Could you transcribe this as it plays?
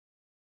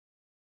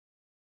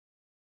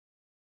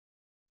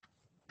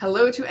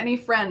Hello to any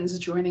friends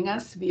joining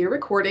us via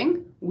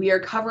recording. We are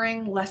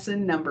covering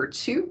lesson number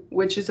 2,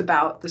 which is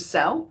about the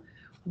cell.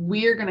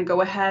 We're going to go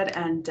ahead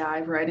and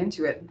dive right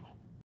into it.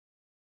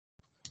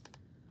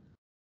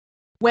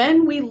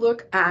 When we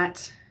look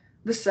at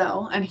the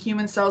cell, and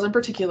human cells in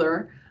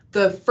particular,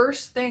 the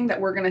first thing that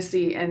we're going to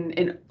see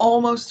in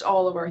almost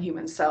all of our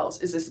human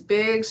cells is this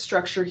big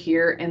structure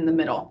here in the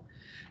middle.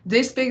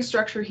 This big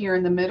structure here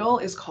in the middle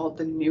is called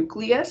the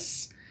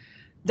nucleus.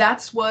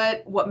 That's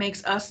what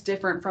makes us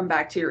different from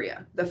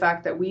bacteria, the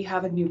fact that we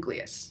have a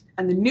nucleus.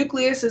 And the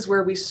nucleus is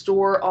where we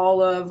store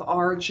all of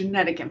our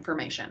genetic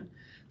information.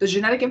 The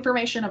genetic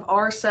information of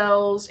our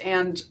cells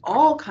and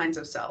all kinds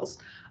of cells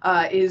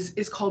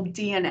is called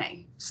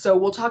DNA. So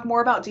we'll talk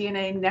more about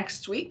DNA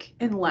next week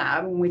in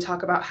lab when we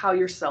talk about how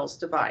your cells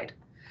divide.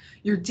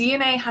 Your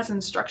DNA has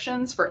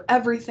instructions for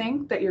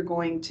everything that you're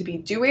going to be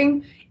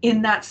doing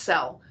in that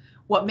cell.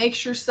 What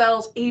makes your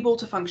cells able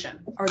to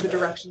function are the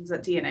directions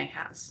that DNA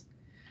has.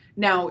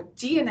 Now,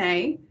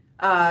 DNA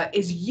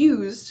is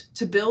used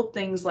to build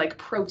things like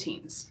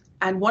proteins.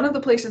 And one of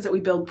the places that we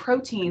build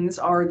proteins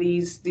are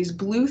these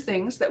blue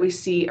things that we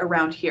see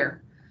around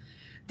here.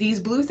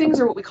 These blue things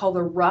are what we call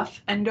the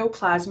rough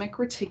endoplasmic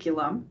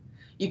reticulum.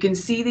 You can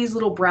see these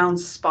little brown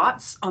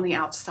spots on the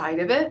outside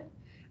of it.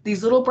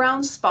 These little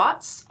brown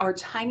spots are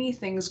tiny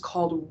things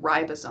called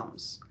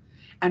ribosomes.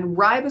 And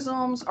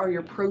ribosomes are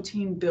your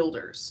protein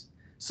builders.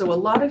 So a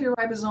lot of your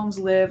ribosomes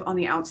live on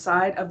the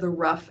outside of the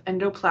rough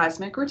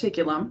endoplasmic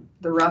reticulum,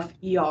 the rough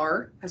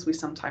ER, as we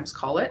sometimes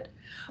call it.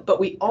 But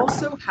we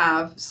also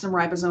have some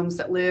ribosomes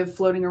that live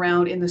floating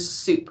around in the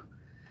soup.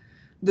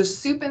 The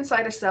soup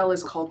inside a cell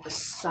is called the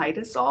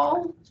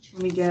cytosol.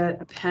 Let me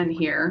get a pen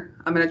here.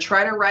 I'm going to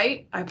try to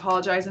write. I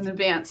apologize in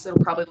advance.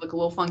 It'll probably look a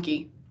little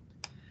funky.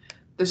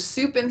 The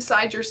soup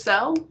inside your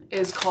cell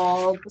is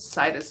called the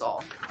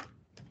cytosol.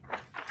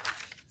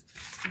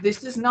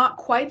 This is not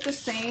quite the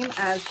same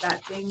as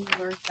that thing you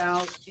learned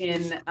about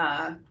in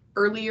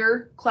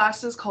earlier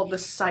classes called the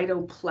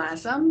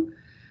cytoplasm.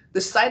 The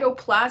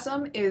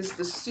cytoplasm is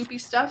the soupy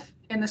stuff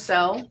in the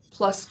cell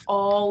plus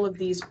all of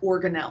these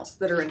organelles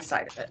that are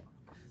inside of it.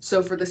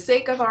 So for the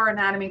sake of our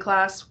anatomy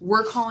class,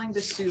 we're calling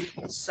the soup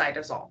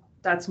cytosol.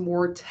 That's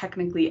more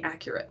technically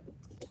accurate.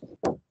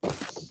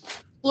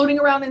 Floating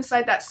around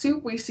inside that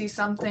soup, we see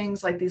some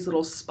things like these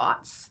little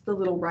spots, the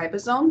little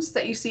ribosomes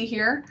that you see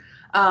here.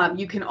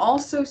 You can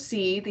also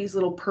see these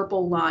little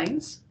purple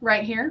lines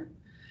right here.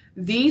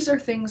 These are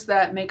things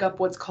that make up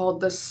what's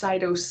called the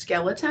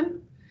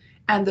cytoskeleton.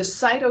 And the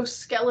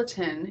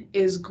cytoskeleton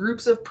is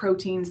groups of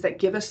proteins that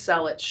give a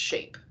cell its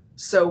shape.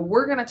 So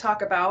we're going to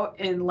talk about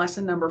in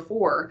lesson number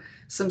 4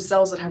 some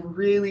cells that have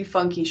really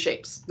funky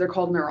shapes. They're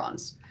called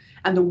neurons.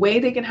 And the way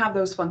they can have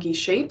those funky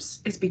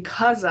shapes is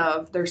because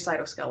of their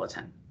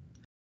cytoskeleton.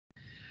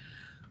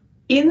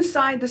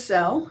 Inside the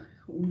cell,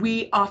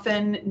 we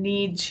often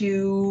need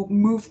to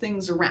move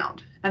things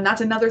around. And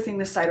that's another thing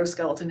the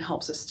cytoskeleton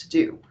helps us to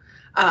do.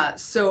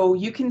 So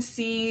you can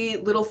see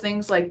little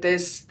things like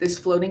this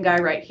floating guy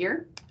right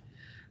here.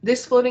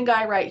 This floating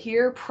guy right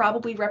here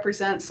probably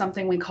represents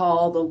something we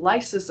call the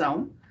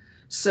lysosome.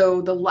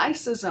 So the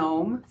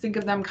lysosome, think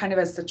of them kind of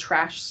as the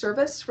trash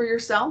service for your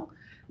cell.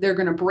 They're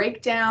going to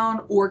break down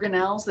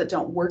organelles that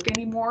don't work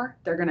anymore.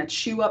 They're going to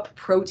chew up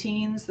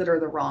proteins that are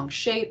the wrong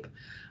shape.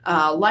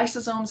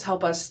 Lysosomes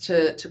help us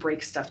to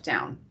break stuff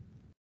down.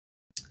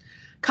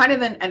 Kind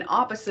of an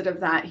opposite of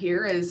that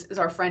here is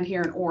our friend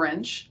here in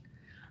orange.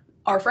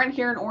 Our friend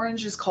here in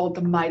orange is called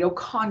the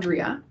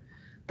mitochondria.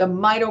 The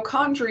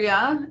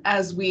mitochondria,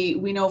 as we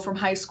know from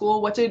high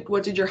school, what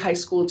did your high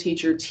school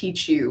teacher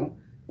teach you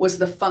was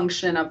the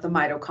function of the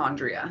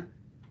mitochondria?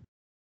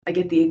 I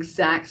get the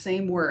exact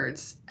same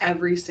words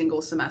every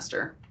single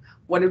semester.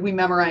 What did we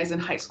memorize in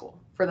high school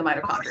for the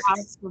mitochondria?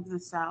 Parts of the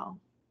cell.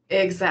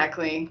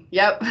 Exactly.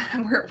 Yep.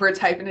 We're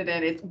typing it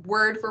in. It's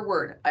word for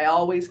word. I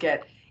always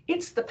get,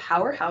 it's the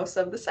powerhouse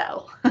of the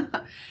cell.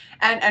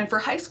 And for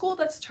high school,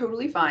 that's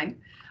totally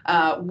fine.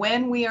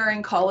 When we are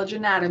in college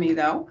anatomy,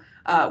 though,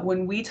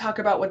 when we talk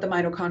about what the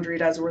mitochondria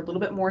does, we're a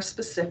little bit more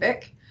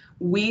specific.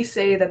 We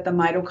say that the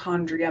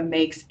mitochondria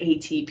makes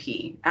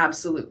ATP.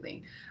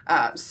 Absolutely.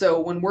 So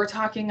when we're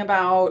talking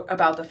about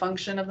the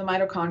function of the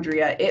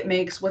mitochondria, it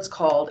makes what's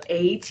called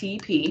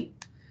ATP.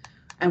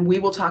 And we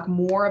will talk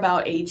more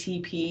about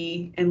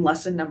ATP in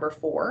lesson number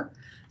 4.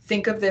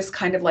 Think of this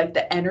kind of like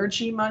the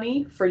energy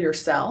money for your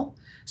cell.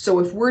 So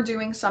if we're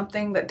doing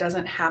something that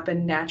doesn't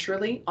happen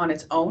naturally on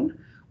its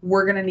own,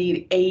 we're going to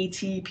need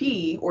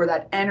ATP, or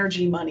that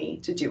energy money,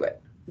 to do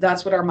it.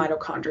 That's what our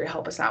mitochondria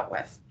help us out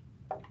with.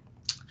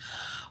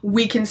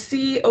 We can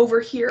see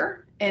over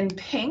here in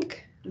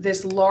pink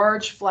this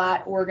large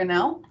flat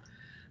organelle.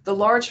 The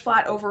large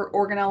flat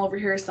organelle over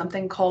here is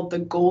something called the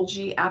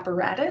Golgi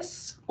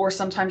apparatus, or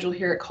sometimes you'll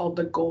hear it called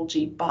the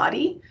Golgi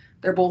body.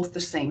 They're both the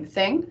same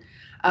thing.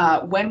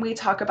 When we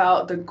talk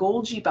about the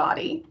Golgi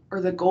body or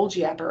the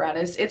Golgi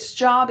apparatus, its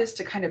job is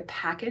to kind of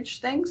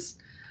package things.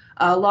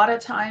 A lot of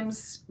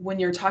times when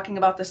you're talking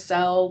about the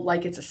cell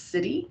like it's a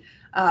city,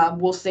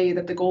 We'll say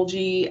that the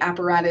Golgi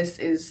apparatus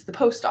is the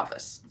post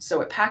office.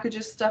 So it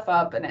packages stuff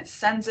up and it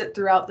sends it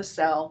throughout the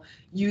cell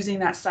using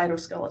that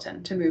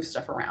cytoskeleton to move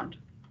stuff around.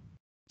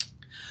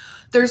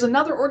 There's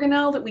another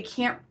organelle that we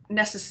can't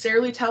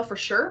necessarily tell for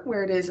sure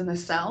where it is in the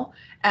cell,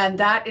 and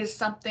that is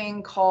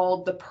something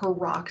called the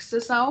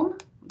peroxisome.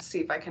 Let's see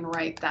if I can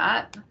write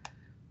that.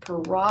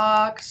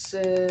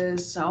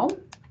 Peroxisome.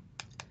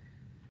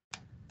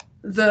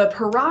 The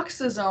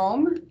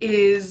peroxisome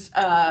is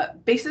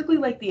basically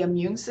like the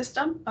immune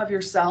system of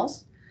your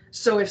cells.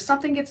 So if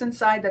something gets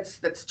inside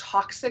that's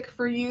toxic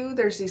for you,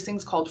 there's these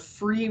things called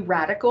free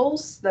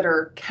radicals that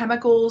are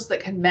chemicals that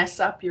can mess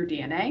up your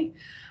DNA.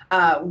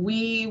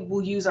 We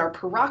will use our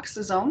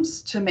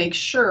peroxisomes to make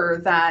sure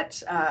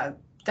that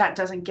that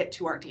doesn't get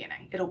to our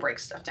DNA. It'll break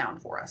stuff down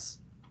for us.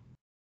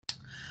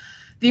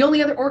 The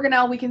only other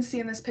organelle we can see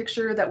in this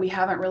picture that we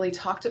haven't really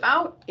talked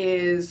about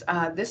is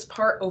this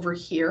part over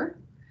here.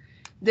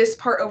 This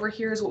part over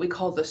here is what we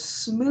call the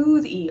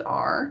smooth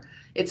ER.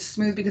 It's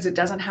smooth because it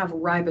doesn't have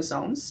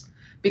ribosomes.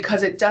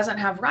 Because it doesn't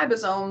have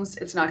ribosomes,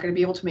 it's not going to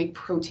be able to make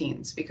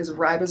proteins because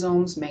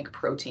ribosomes make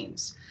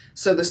proteins.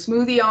 So the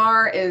smooth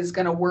ER is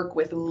going to work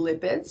with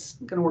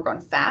lipids, going to work on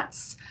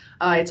fats.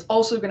 It's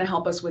also going to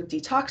help us with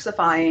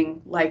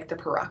detoxifying like the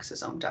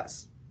peroxisome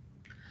does.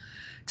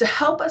 To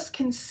help us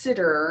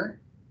consider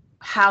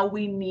how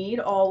we need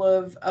all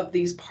of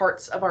these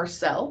parts of our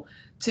cell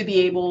to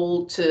be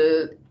able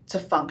to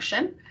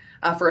function,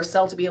 for a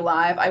cell to be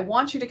alive, I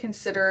want you to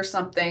consider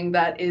something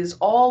that is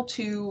all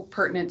too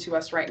pertinent to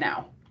us right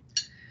now.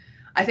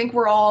 I think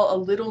we're all a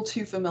little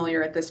too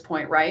familiar at this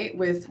point, right,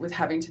 with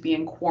having to be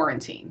in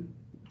quarantine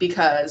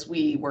because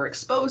we were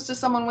exposed to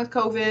someone with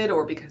COVID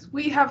or because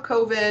we have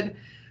COVID.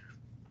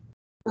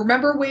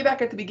 Remember way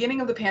back at the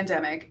beginning of the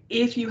pandemic,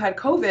 if you had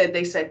COVID,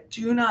 they said,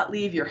 do not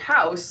leave your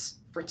house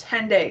for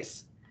 10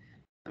 days.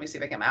 Let me see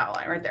if I can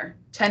outline right there,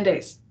 10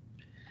 days.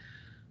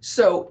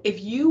 So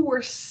if you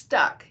were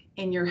stuck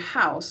in your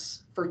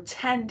house for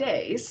 10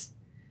 days,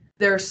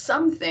 there are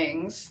some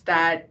things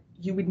that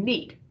you would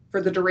need for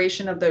the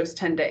duration of those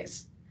 10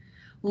 days.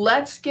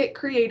 Let's get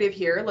creative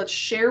here. Let's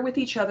share with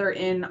each other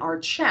in our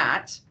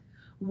chat.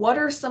 What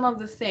are some of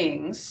the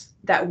things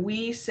that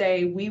we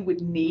say we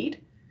would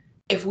need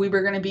if we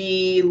were going to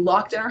be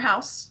locked in our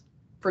house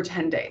for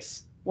 10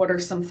 days? What are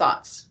some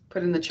thoughts?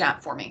 Put in the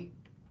chat for me.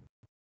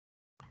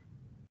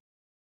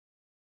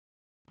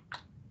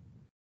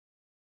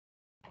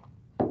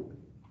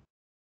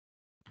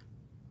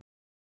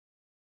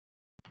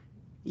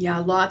 Yeah,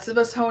 lots of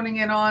us honing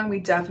in on, we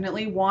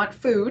definitely want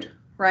food,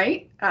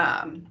 right?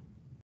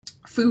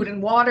 Food and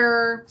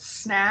water,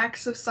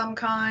 snacks of some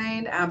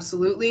kind,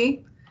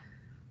 absolutely.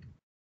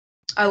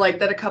 I like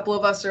that a couple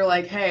of us are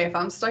like, hey, if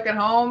I'm stuck at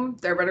home,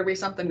 there better be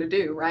something to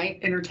do, right?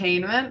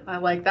 Entertainment, I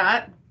like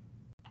that.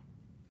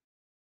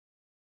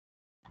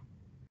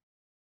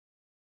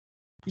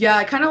 Yeah,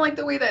 I kind of like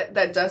the way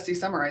that Dusty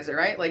summarized it,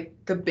 right? Like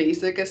the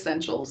basic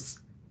essentials.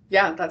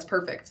 Yeah, that's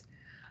perfect.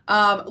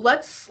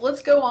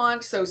 Let's go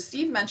on. So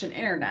Steve mentioned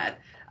internet.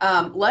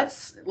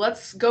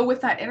 Let's go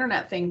with that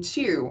internet thing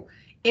too.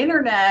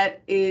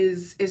 Internet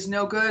is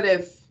no good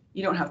if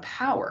you don't have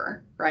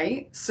power,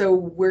 right? So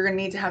we're gonna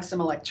need to have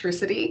some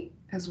electricity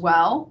as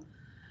well.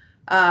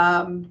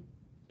 We're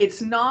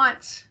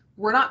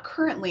not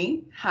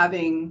currently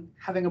having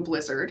a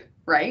blizzard,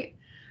 right?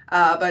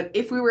 But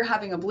if we were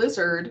having a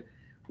blizzard,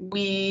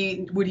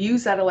 we would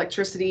use that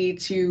electricity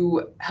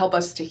to help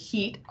us to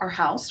heat our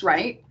house,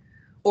 right?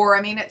 Or,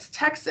 I mean, it's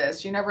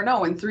Texas. You never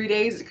know. In 3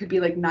 days, it could be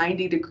like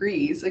 90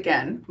 degrees.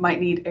 Again, might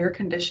need air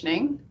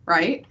conditioning,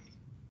 right?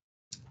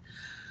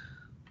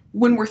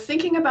 When we're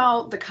thinking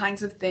about the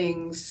kinds of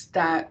things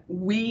that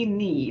we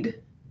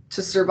need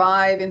to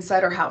survive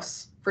inside our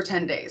house for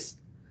 10 days,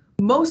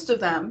 most of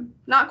them,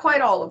 not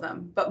quite all of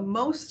them, but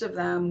most of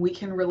them we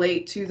can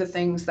relate to the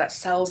things that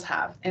cells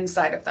have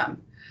inside of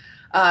them.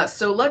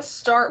 So let's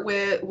start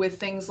with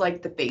things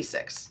like the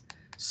basics.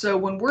 So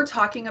when we're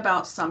talking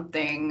about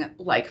something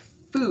like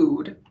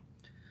food,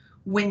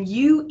 when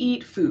you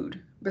eat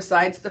food,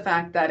 besides the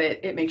fact that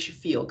it makes you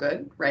feel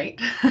good, right?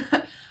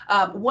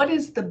 What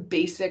is the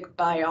basic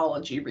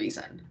biology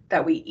reason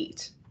that we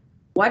eat?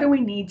 Why do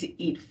we need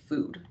to eat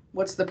food?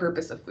 What's the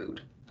purpose of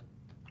food?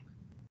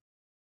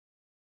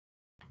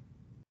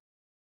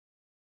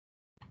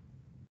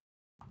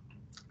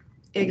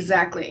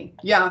 Exactly.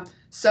 Yeah.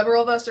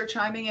 Several of us are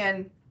chiming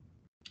in.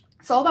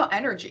 It's all about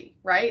energy,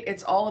 right?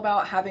 It's all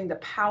about having the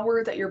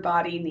power that your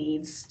body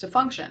needs to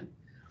function.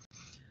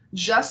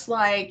 Just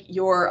like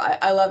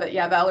I love it.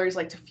 Yeah, Valerie's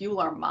like to fuel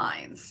our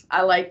minds.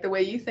 I like the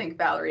way you think,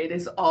 Valerie. It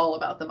is all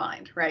about the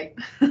mind, right?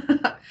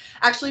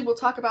 Actually, we'll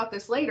talk about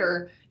this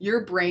later.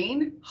 Your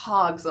brain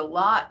hogs a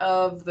lot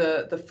of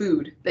the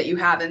food that you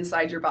have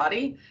inside your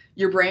body.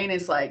 Your brain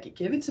is like,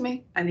 give it to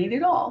me. I need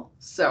it all.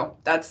 So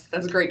that's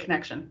a great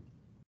connection.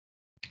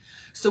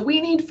 So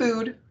we need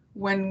food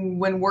when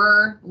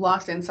we're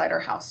locked inside our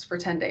house for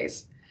 10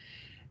 days.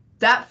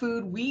 That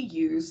food we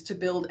use to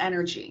build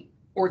energy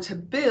or to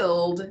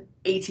build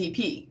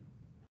ATP.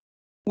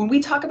 When we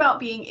talk about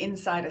being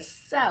inside a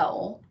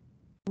cell,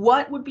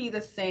 what would be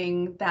the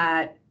thing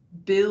that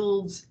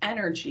builds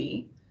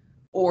energy,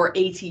 or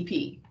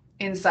ATP,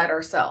 inside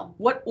our cell?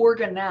 What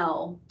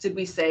organelle did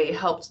we say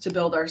helped to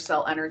build our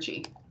cell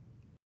energy?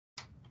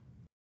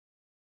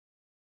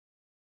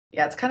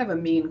 Yeah, it's kind of a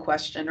mean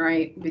question,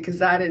 right? Because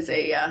that is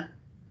a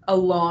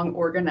long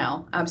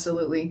organelle,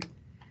 absolutely.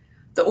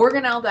 The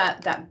organelle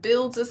that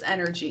builds us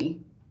energy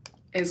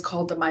is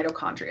called the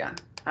mitochondria,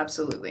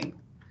 absolutely.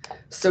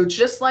 So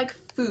just like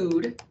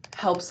food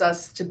helps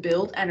us to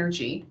build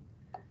energy,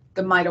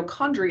 the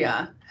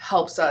mitochondria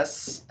helps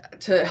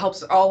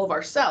all of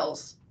our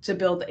cells to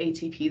build the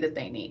ATP that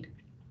they need.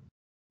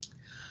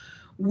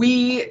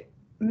 We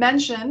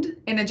mentioned,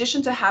 in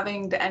addition to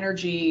having the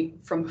energy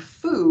from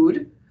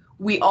food,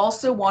 we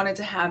also wanted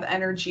to have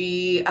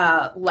energy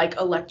like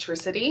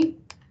electricity,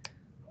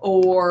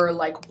 or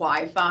like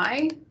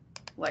Wi-Fi,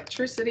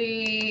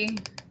 electricity,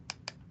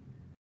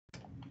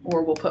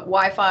 or we'll put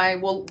Wi-Fi.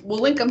 We'll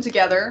link them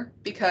together,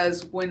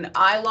 because when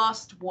I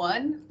lost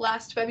one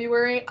last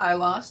February, I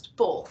lost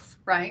both,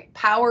 right?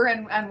 Power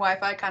and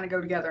Wi-Fi kind of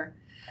go together.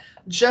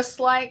 Just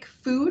like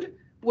food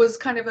was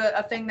kind of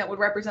a thing that would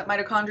represent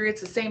mitochondria, it's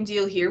the same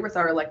deal here with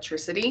our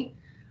electricity.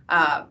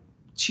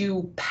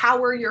 To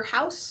power your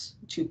house,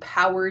 to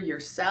power your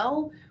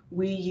cell,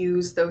 we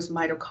use those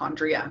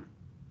mitochondria.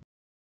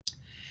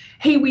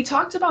 Hey, we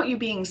talked about you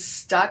being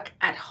stuck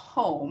at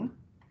home.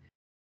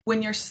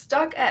 When you're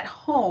stuck at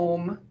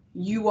home,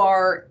 you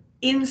are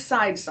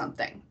inside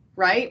something,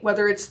 right?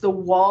 Whether it's the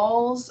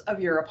walls of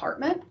your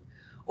apartment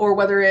or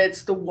whether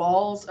it's the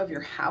walls of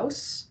your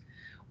house.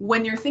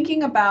 When you're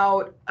thinking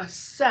about a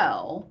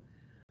cell,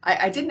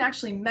 I didn't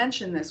actually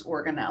mention this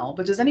organelle,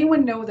 but does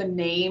anyone know the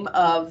name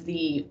of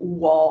the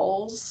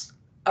walls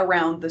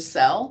around the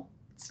cell?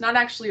 It's not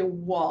actually a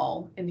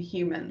wall in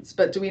humans,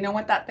 but do we know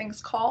what that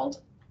thing's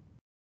called?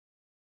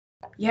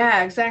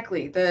 Yeah,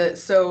 exactly.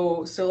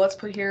 So let's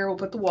put here, we'll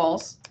put the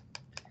walls.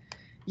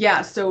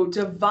 Yeah, so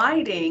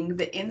dividing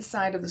the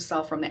inside of the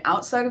cell from the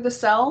outside of the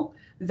cell,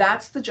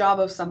 that's the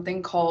job of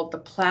something called the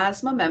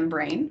plasma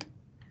membrane,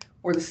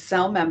 or the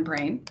cell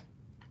membrane.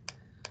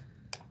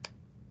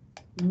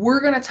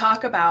 We're going to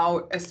talk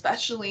about,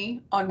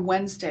 especially on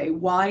Wednesday,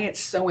 why it's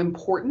so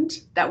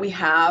important that we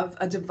have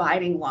a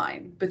dividing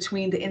line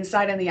between the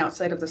inside and the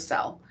outside of the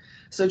cell.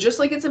 So just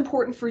like it's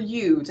important for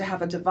you to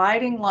have a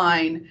dividing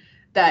line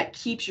that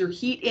keeps your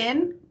heat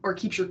in or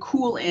keeps your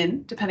cool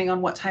in, depending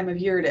on what time of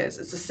year it is,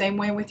 it's the same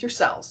way with your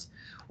cells.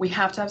 We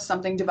have to have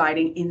something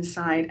dividing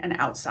inside and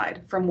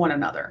outside from one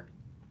another.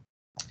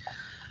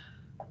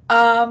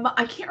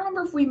 I can't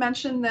remember if we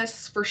mentioned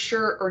this for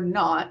sure or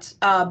not,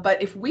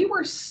 but if we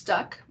were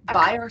stuck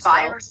by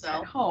ourselves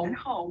at home,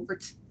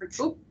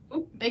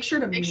 make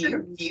sure to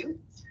mute.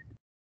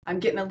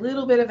 I'm getting a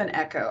little bit of an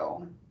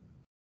echo.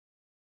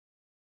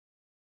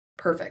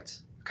 Perfect.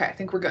 Okay, I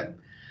think we're good.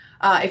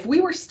 If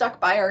we were stuck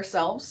by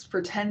ourselves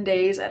for 10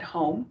 days at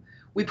home,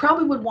 we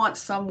probably would want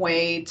some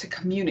way to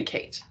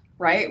communicate,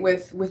 right,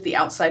 with the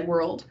outside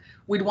world.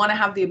 We'd want to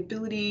have the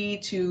ability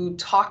to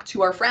talk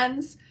to our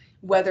friends,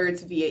 whether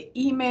it's via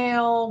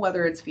email,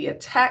 whether it's via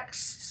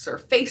texts or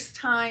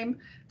FaceTime,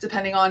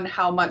 depending on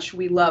how much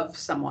we love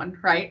someone,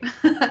 right?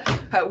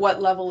 At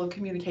what level of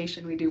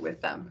communication we do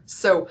with them.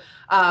 So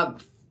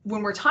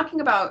when we're talking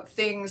about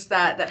things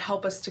that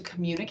help us to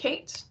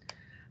communicate,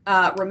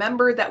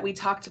 remember that we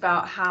talked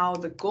about how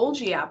the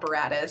Golgi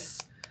apparatus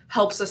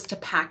helps us to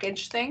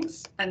package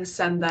things and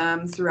send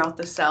them throughout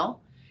the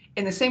cell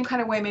in the same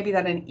kind of way maybe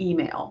that an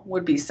email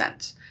would be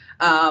sent,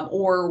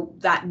 or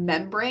that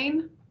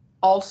membrane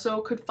also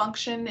could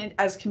function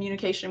as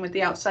communication with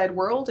the outside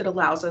world. It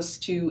allows us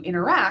to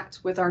interact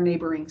with our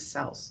neighboring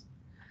cells.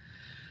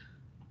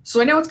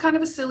 So I know it's kind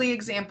of a silly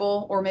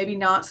example, or maybe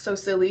not so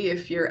silly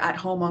if you're at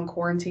home on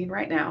quarantine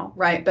right now,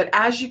 right? But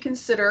as you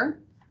consider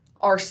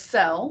our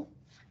cell,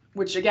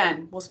 which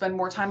again, we'll spend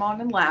more time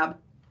on in lab,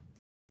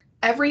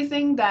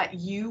 everything that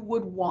you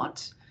would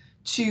want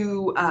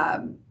to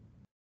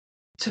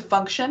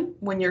function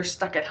when you're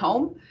stuck at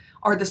home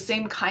are the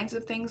same kinds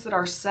of things that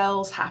our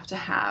cells have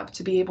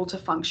to be able to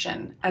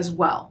function as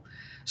well.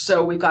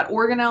 So we've got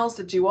organelles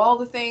that do all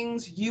the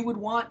things you would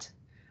want.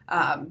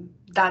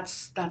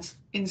 That's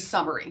in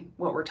summary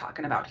what we're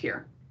talking about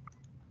here.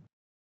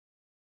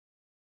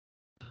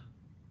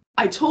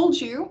 I told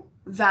you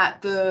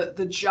that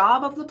the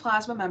job of the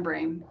plasma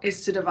membrane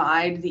is to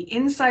divide the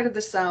inside of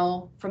the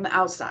cell from the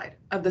outside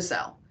of the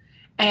cell.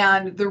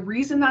 And the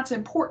reason that's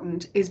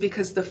important is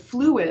because the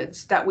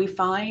fluids that we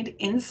find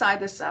inside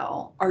the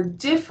cell are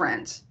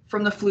different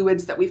from the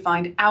fluids that we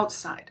find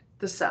outside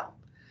the cell.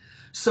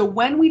 So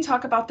when we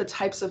talk about the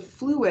types of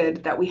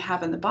fluid that we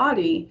have in the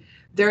body,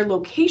 their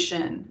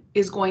location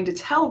is going to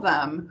tell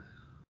them,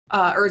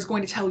 or is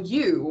going to tell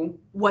you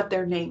what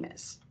their name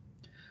is.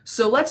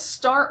 So let's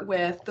start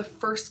with the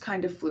first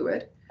kind of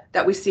fluid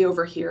that we see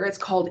over here. It's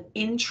called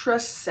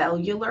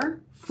intracellular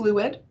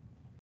fluid.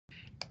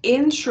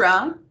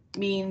 Intra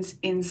means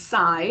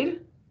inside,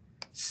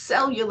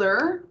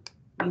 cellular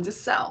means a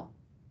cell.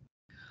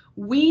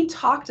 We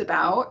talked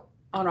about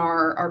on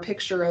our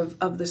picture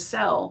of the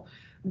cell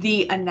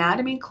The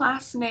anatomy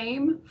class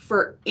name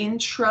for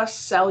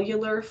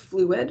intracellular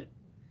fluid,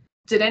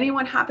 did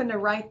anyone happen to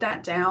write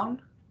that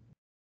down?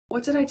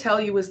 What did I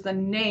tell you was the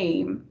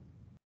name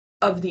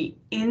of the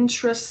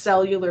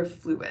intracellular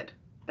fluid,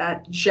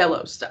 that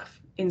jello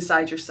stuff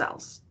inside your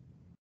cells?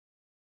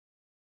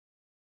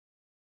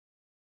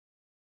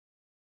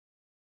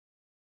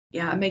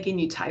 Yeah, I'm making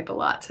you type a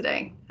lot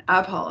today. I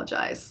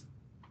apologize.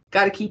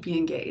 Got to keep you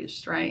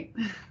engaged, right?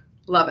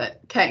 Love it.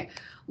 Okay,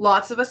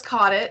 lots of us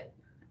caught it,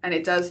 and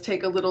it does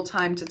take a little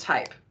time to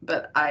type,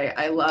 but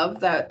I love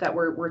that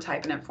we're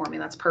typing it for me.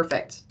 That's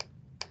perfect.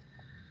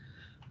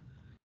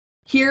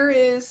 Here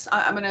is,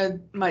 I'm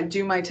gonna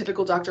do my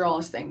typical Dr.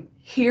 Ollis thing.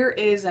 Here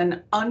is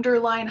an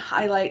underline,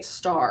 highlight,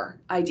 star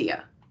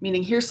idea,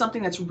 meaning here's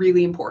something that's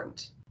really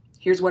important.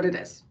 Here's what it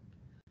is.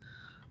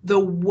 The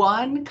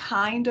one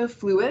kind of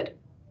fluid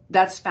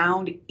that's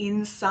found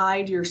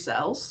inside your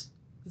cells,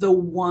 the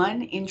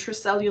one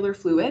intracellular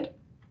fluid,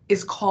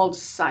 is called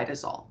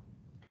cytosol.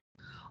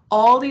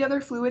 All the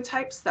other fluid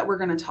types that we're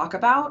going to talk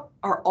about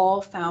are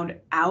all found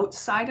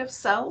outside of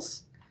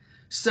cells.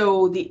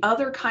 So the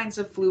other kinds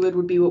of fluid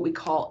would be what we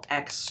call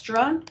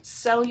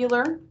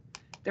extracellular.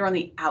 They're on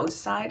the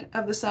outside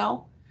of the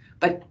cell.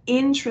 But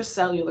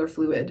intracellular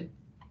fluid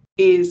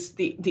is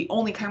the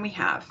only kind we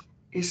have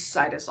is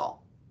cytosol.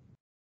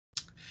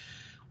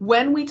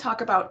 When we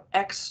talk about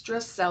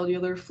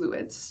extracellular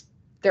fluids,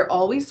 they're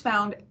always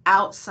found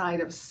outside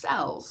of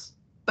cells,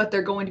 but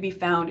they're going to be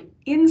found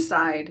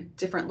inside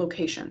different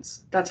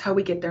locations. That's how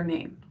we get their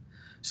name.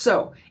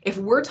 So if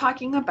we're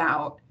talking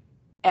about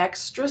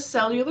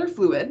extracellular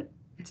fluid,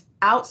 it's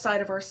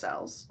outside of our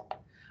cells,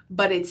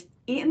 but it's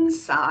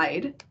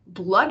inside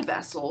blood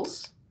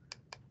vessels,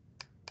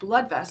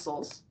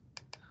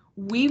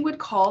 we would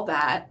call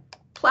that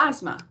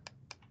plasma.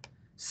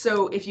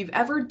 So if you've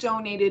ever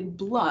donated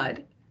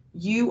blood,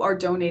 you are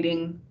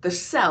donating the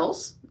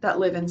cells that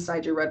live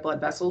inside your red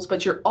blood vessels,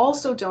 but you're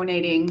also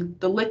donating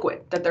the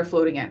liquid that they're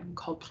floating in,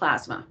 called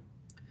plasma.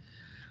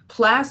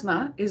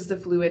 Plasma is the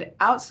fluid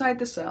outside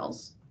the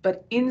cells,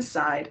 but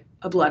inside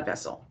a blood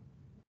vessel.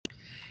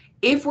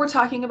 If we're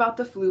talking about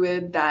the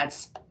fluid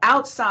that's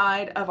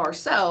outside of our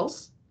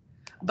cells,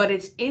 but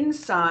it's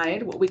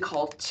inside what we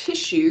call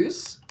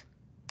tissues,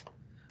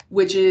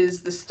 which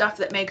is the stuff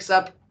that makes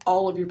up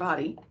all of your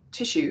body,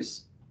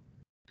 tissues,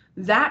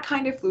 that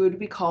kind of fluid would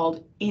be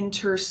called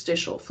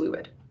interstitial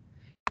fluid.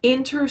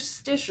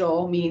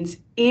 Interstitial means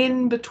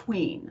in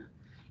between.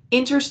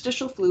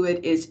 Interstitial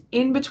fluid is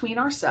in between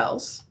our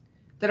cells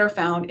that are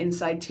found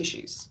inside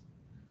tissues.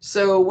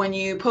 So when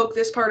you poke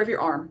this part of your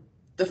arm,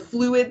 the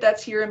fluid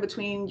that's here in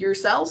between your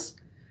cells,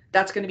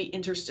 that's going to be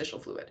interstitial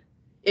fluid.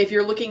 If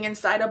you're looking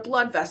inside a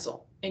blood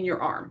vessel in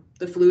your arm,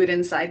 the fluid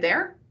inside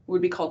there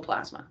would be called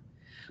plasma.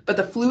 But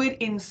the fluid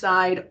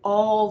inside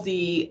all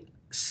the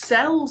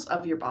cells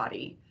of your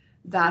body,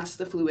 that's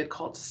the fluid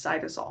called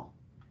cytosol.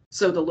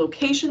 So the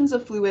locations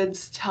of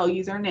fluids tell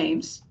you their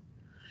names.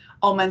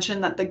 I'll mention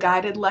that the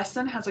guided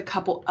lesson has a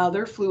couple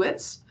other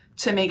fluids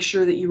to make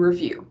sure that you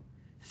review.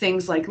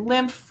 Things like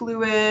lymph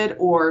fluid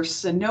or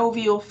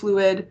synovial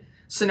fluid.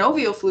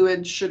 Synovial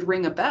fluid should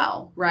ring a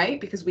bell,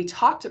 right? Because we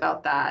talked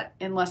about that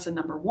in lesson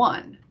number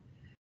 1.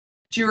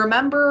 Do you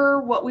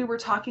remember what we were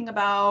talking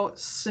about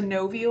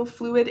synovial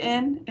fluid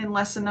in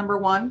lesson number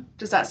 1?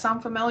 Does that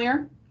sound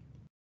familiar?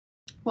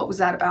 What was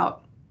that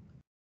about?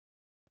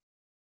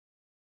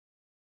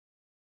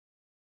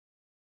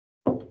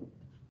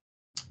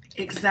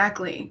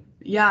 Exactly.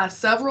 Yeah,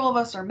 several of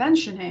us are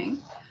mentioning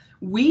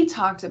we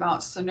talked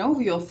about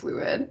synovial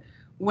fluid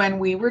when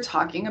we were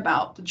talking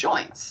about the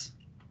joints.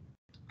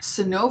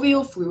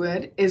 Synovial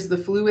fluid is the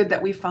fluid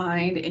that we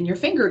find in your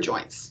finger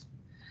joints.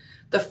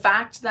 The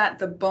fact that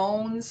the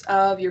bones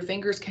of your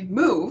fingers can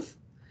move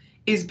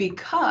is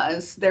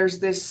because there's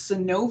this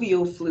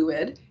synovial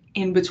fluid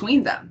in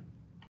between them.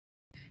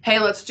 Hey,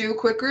 let's do a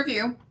quick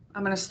review.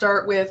 I'm going to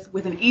start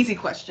with an easy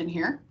question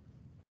here.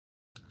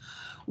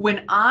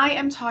 When I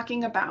am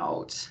talking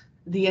about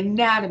the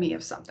anatomy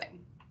of something,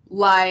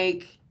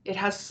 like it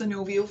has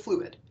synovial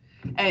fluid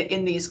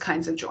in these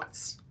kinds of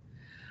joints,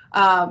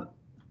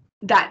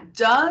 that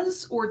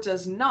does or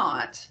does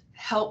not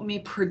help me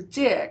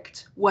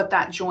predict what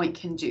that joint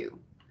can do.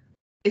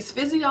 Is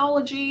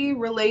physiology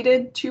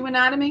related to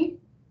anatomy?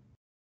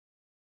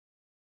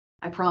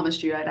 I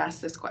promised you I'd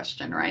ask this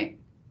question, right?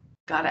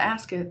 Gotta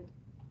ask it.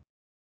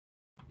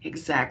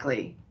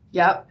 Exactly.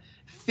 Yep.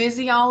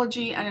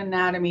 Physiology and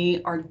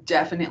anatomy are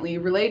definitely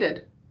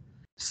related.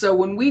 So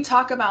when we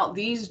talk about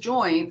these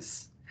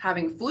joints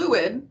having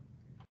fluid,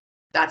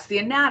 that's the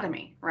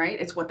anatomy, right?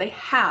 It's what they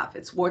have.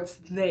 It's what's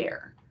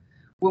there.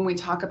 When we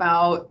talk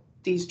about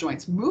these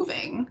joints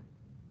moving,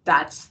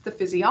 that's the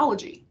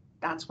physiology.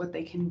 That's what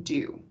they can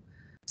do.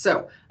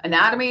 So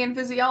anatomy and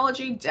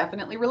physiology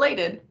definitely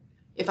related.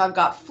 If I've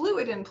got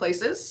fluid in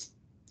places,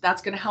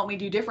 that's going to help me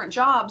do different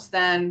jobs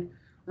than,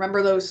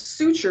 remember those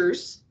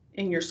sutures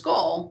in your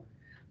skull?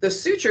 The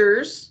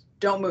sutures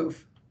don't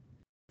move.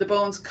 The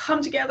bones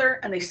come together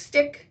and they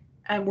stick,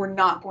 and we're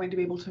not going to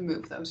be able to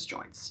move those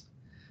joints.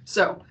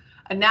 So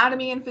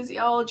Anatomy and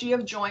physiology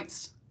of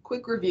joints,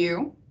 quick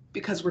review,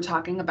 because we're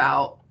talking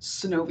about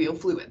synovial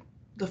fluid,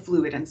 the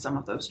fluid in some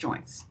of those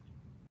joints.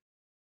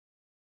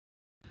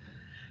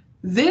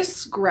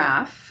 This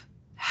graph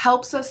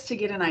helps us to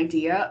get an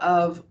idea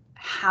of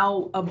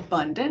how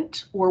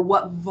abundant or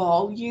what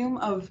volume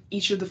of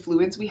each of the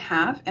fluids we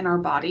have in our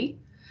body.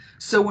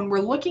 So when we're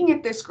looking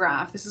at this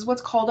graph, this is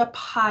what's called a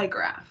pie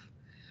graph.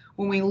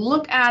 When we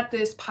look at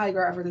this pie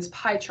graph or this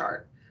pie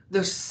chart,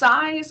 the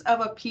size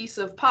of a piece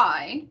of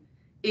pie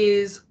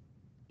is,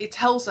 it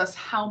tells us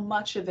how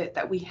much of it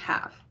that we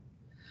have.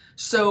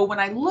 So when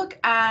I look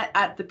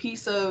at the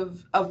piece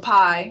of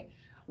pie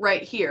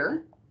right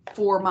here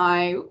for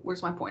my,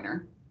 where's my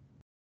pointer?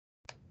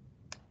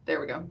 There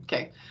we go.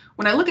 Okay.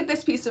 When I look at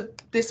this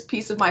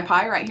piece of my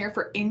pie right here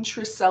for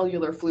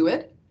intracellular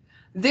fluid,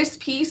 this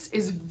piece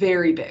is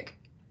very big.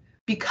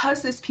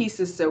 Because this piece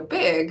is so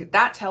big,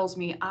 that tells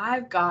me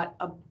I've got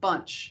a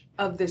bunch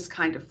of this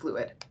kind of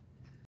fluid.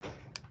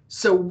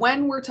 So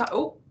when we're talking,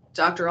 oh,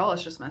 Dr.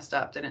 Ellis just messed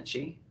up, didn't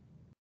she?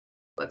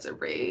 Let's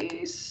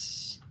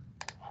erase.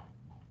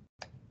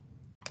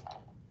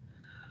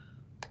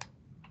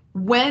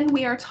 When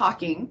we are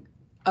talking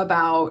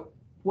about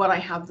what I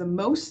have the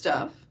most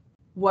of,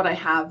 what I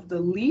have the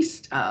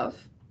least of,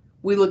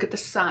 we look at the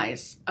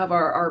size of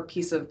our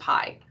piece of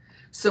pie.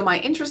 So my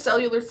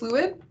intracellular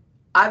fluid,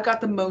 I've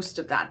got the most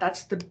of that.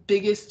 That's the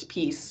biggest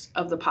piece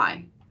of the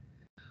pie.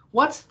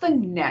 What's the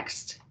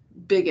next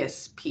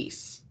biggest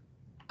piece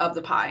of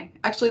the pie?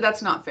 Actually,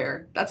 that's not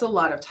fair. That's a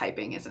lot of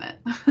typing, isn't it?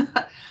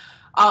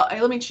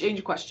 Let me change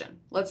a question.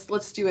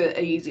 Let's do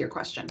an easier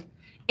question.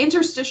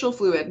 Interstitial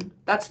fluid,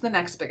 that's the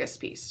next biggest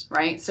piece,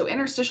 right? So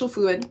interstitial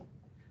fluid,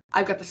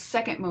 I've got the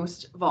second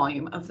most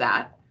volume of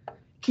that.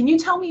 Can you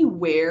tell me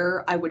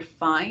where I would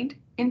find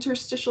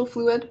interstitial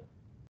fluid?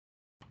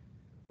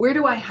 Where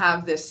do I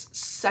have this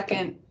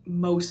second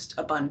most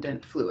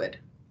abundant fluid?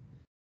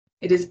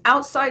 It is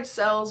outside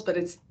cells, but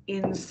it's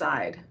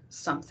inside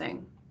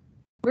something.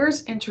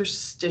 Where's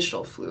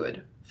interstitial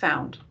fluid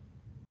found?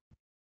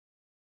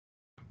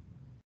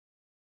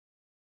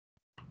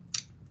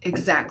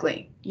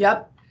 Exactly.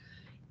 Yep.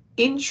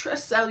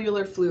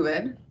 Intracellular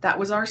fluid, that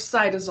was our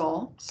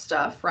cytosol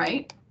stuff,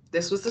 right?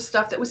 This was the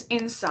stuff that was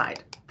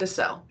inside the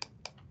cell.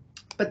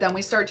 But then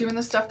we start doing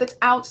the stuff that's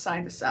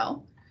outside the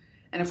cell.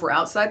 And if we're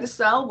outside the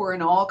cell, we're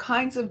in all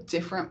kinds of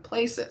different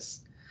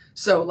places.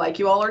 So like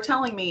you all are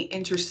telling me,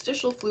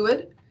 interstitial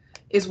fluid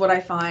is what I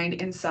find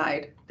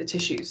inside the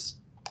tissues,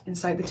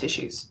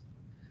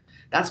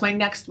 That's my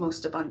next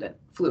most abundant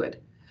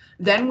fluid.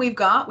 Then we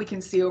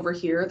can see over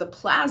here, the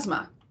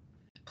plasma.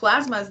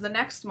 Plasma is the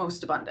next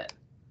most abundant.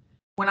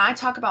 When I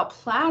talk about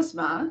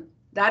plasma,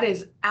 that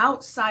is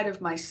outside of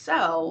my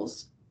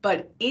cells,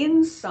 but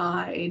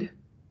inside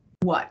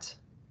what?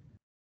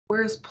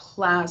 Where's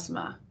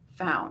plasma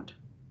found?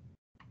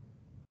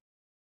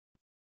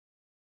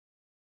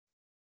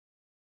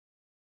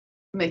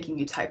 Making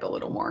you type a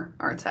little more,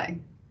 aren't I?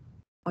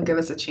 I'll give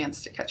us a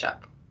chance to catch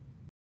up.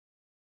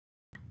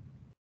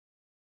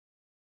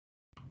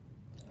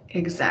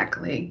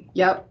 Exactly.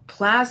 Yep.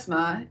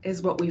 Plasma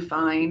is what we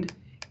find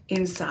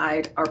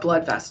inside our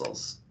blood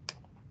vessels.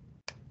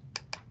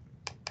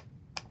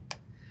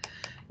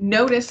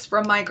 Notice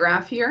from my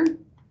graph here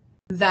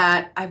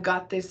that I've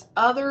got this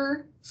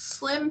other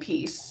slim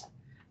piece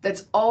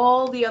that's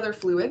all the other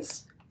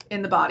fluids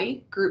in the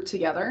body grouped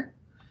together.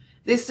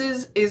 This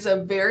is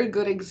a very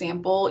good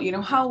example. You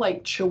know how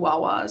like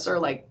Chihuahuas are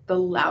like the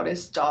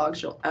loudest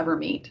dogs you'll ever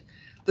meet?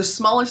 The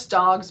smallest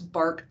dogs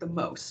bark the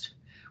most.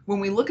 When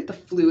we look at the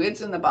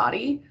fluids in the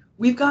body,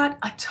 we've got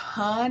a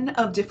ton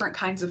of different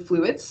kinds of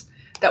fluids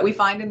that we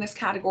find in this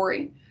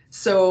category.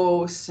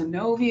 So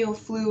synovial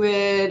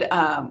fluid,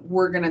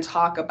 we're going to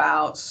talk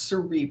about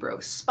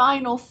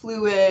cerebrospinal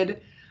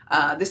fluid.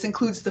 This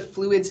includes the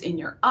fluids in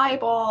your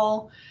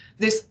eyeball.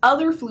 This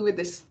other fluid,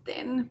 this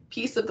thin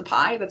piece of the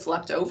pie that's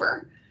left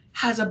over,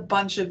 has a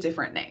bunch of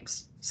different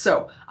names.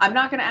 So I'm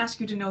not going to ask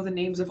you to know the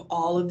names of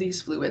all of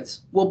these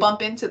fluids. We'll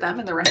bump into them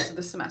in the rest of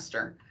the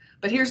semester.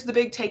 But here's the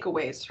big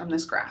takeaways from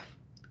this graph.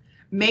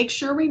 Make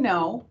sure we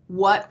know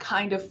what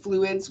kind of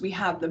fluids we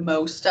have the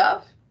most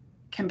of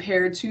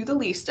compared to the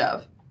least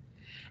of.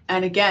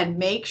 And again,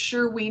 make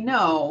sure we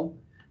know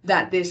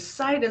that this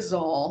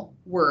cytosol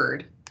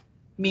word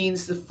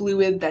means the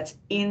fluid that's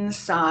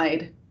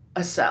inside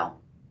a cell.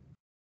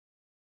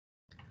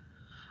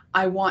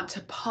 I want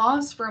to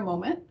pause for a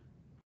moment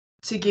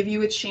to give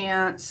you a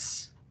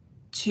chance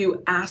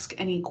to ask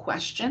any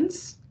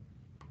questions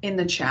in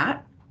the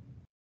chat,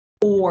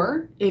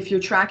 or if you're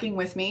tracking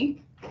with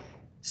me,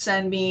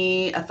 send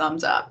me a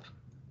thumbs up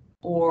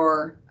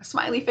or a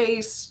smiley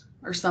face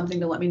or something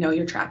to let me know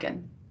you're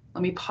tracking.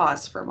 Let me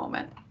pause for a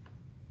moment.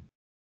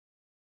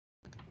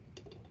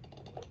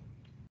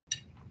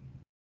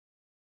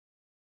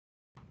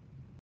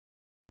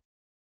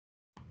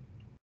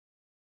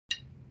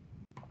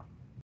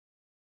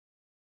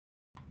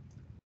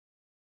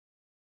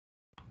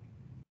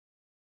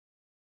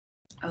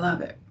 I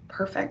love it.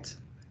 Perfect.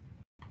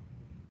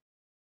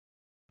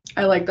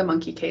 I like the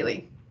monkey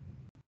Kaylee.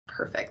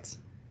 Perfect.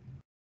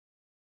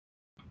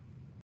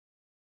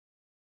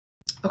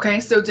 Okay,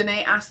 so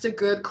Danae asked a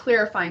good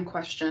clarifying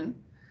question.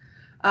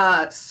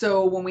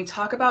 So when we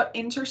talk about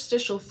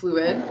interstitial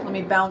fluid, let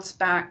me bounce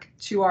back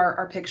to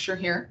our picture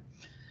here.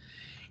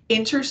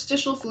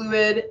 Interstitial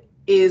fluid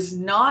is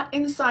not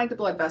inside the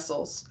blood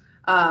vessels.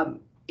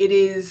 It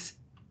is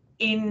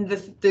in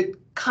the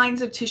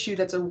kinds of tissue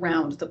that's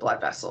around the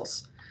blood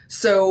vessels.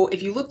 So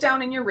if you look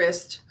down in your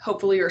wrist,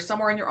 hopefully, or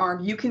somewhere in your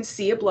arm, you can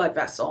see a blood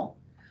vessel.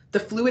 The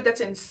fluid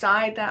that's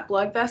inside that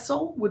blood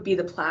vessel would be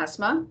the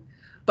plasma.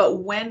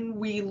 But when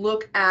we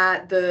look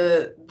at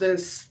the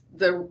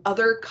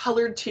other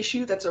colored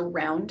tissue that's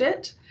around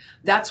it,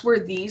 that's where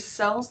these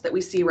cells that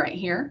we see right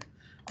here,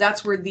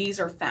 that's where these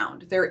are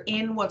found. They're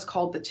in what's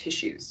called the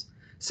tissues.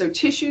 So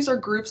tissues are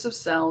groups of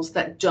cells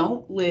that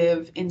don't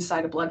live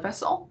inside a blood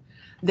vessel.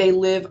 They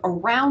live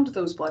around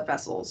those blood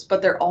vessels,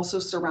 but they're also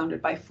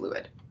surrounded by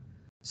fluid.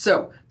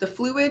 So the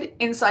fluid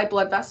inside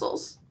blood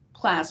vessels,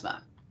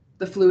 plasma.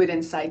 The fluid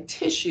inside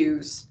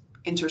tissues,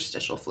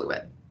 interstitial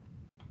fluid.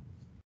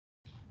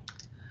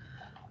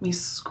 Let me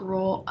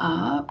scroll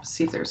up,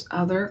 see if there's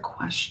other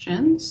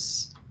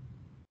questions.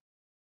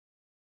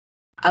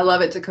 I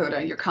love it,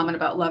 Dakota. Your comment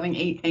about loving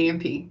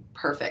A&P.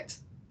 Perfect.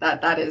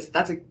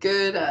 That's a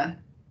good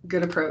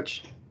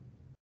approach.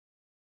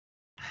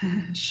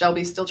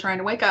 Shelby's still trying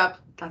to wake up.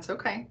 That's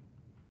okay.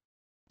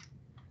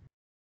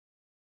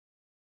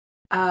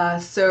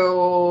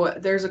 So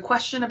there's a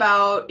question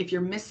about if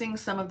you're missing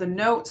some of the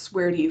notes,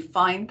 where do you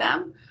find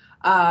them?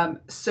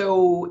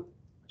 So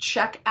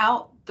check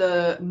out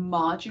the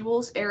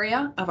modules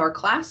area of our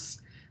class.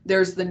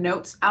 There's the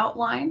notes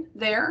outline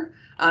there.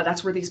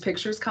 That's where these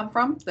pictures come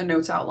from, the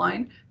notes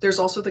outline. There's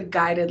also the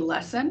guided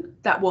lesson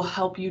that will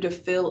help you to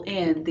fill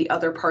in the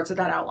other parts of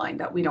that outline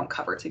that we don't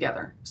cover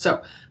together.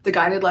 So the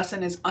guided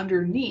lesson is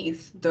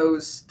underneath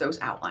those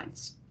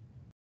outlines.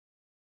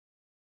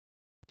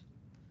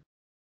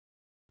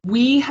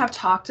 We have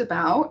talked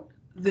about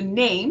the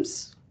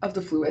names of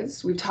the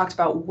fluids. We've talked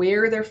about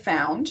where they're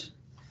found.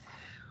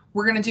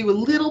 We're going to do a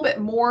little bit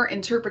more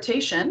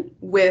interpretation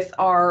with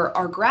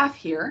our graph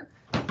here,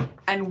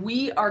 and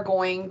we are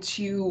going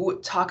to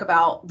talk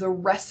about the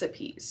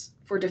recipes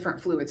for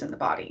different fluids in the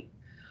body.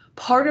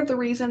 Part of the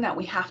reason that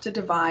we have to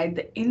divide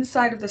the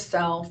inside of the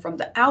cell from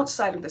the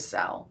outside of the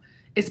cell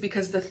is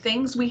because the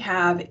things we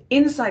have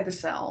inside the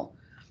cell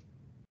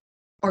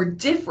are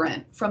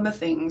different from the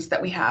things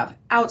that we have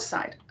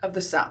outside of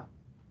the cell.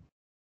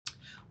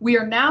 We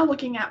are now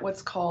looking at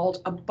what's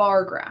called a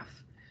bar graph.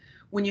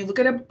 When you look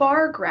at a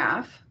bar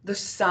graph, the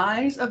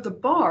size of the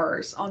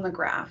bars on the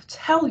graph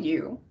tell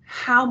you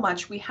how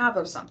much we have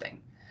of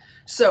something.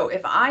 So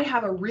if I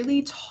have a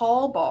really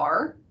tall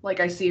bar, like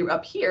I see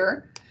up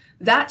here,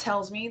 that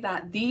tells me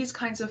that these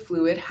kinds of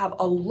fluid have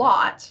a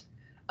lot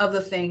of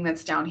the thing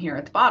that's down here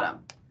at the bottom.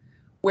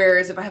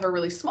 Whereas if I have a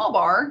really small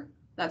bar,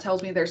 that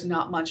tells me there's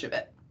not much of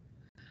it.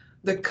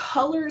 The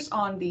colors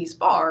on these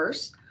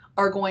bars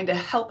are going to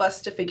help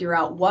us to figure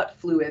out what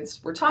fluids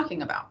we're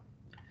talking about.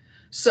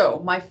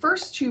 So my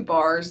first two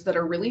bars that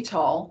are really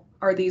tall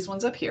are these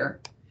ones up here.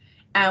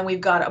 And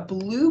we've got a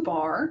blue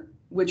bar,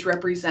 which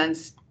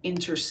represents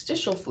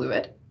interstitial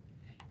fluid.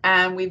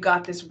 And we've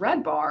got this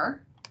red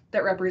bar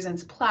that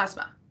represents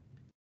plasma.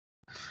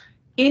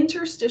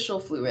 Interstitial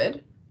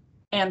fluid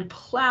and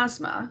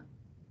plasma,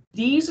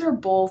 these are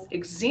both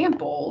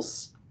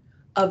examples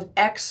of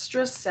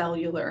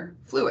extracellular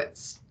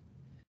fluids.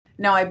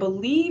 Now, I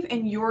believe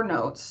in your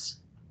notes,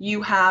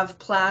 you have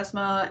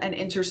plasma and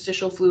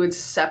interstitial fluids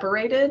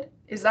separated.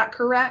 Is that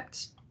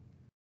correct?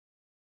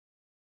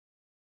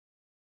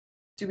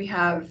 Do we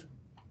have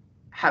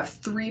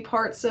three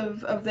parts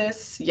of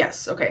this?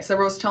 Yes. Okay. So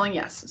Rose telling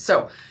yes.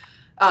 So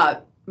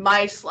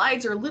my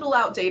slides are a little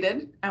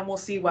outdated, and we'll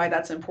see why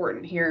that's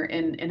important here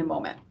in a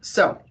moment.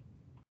 So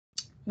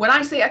when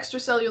I say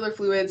extracellular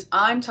fluids,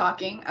 I'm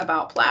talking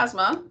about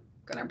plasma, I'm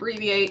going to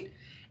abbreviate,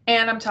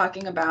 and I'm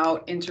talking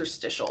about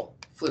interstitial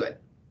fluid.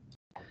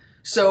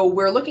 So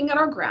we're looking at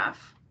our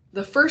graph.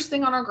 The first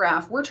thing on our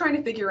graph, we're trying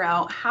to figure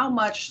out how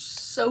much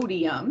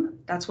sodium,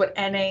 that's what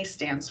Na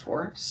stands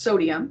for,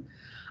 sodium,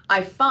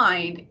 I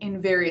find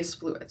in various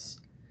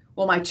fluids.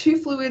 Well, my two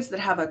fluids that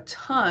have a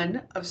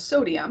ton of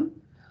sodium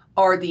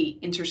are the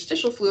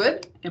interstitial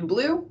fluid in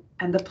blue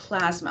and the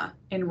plasma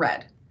in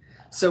red.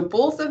 So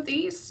both of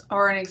these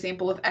are an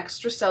example of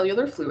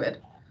extracellular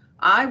fluid.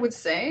 I would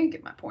say,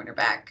 get my pointer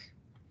back,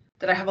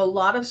 that I have a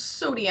lot of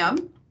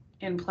sodium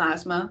in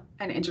plasma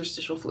and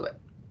interstitial fluid.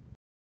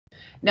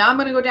 Now I'm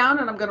going to go down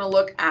and I'm going to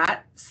look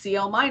at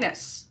Cl-.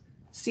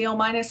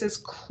 Cl- is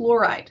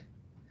chloride.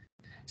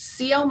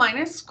 Cl-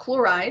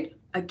 chloride,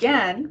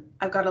 again,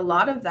 I've got a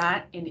lot of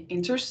that in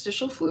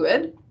interstitial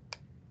fluid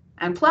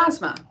and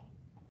plasma.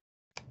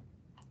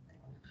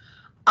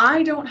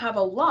 I don't have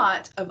a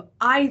lot of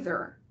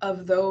either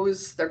of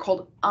those. They're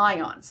called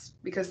ions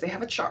because they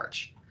have a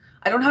charge.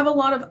 I don't have a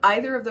lot of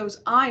either of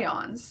those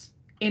ions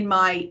in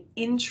my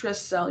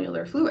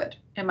intracellular fluid,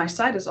 in my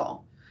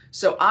cytosol.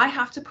 So I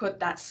have to put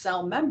that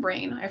cell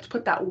membrane, I have to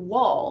put that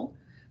wall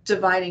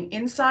dividing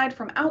inside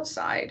from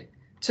outside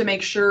to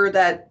make sure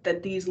that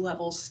these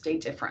levels stay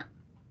different.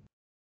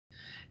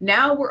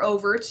 Now we're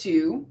over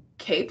to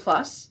K+.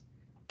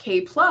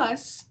 K+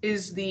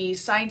 is the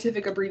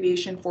scientific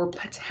abbreviation for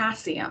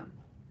potassium.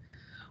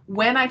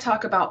 When I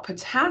talk about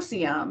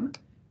potassium,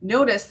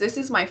 notice this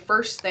is my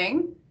first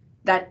thing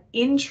that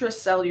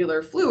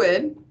intracellular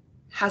fluid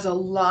has a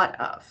lot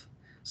of.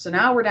 So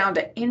now we're down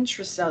to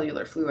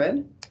intracellular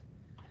fluid.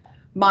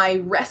 My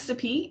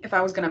recipe, if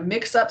I was going to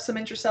mix up some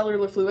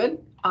intracellular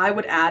fluid, I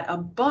would add a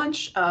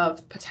bunch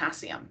of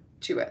potassium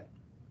to it.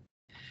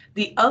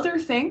 The other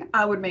thing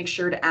I would make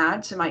sure to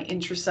add to my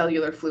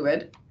intracellular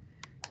fluid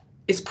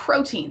is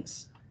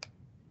proteins.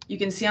 You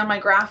can see on my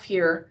graph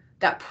here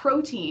that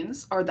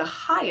proteins are the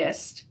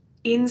highest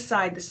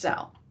inside the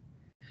cell.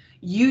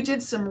 You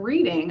did some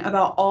reading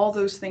about all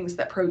those things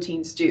that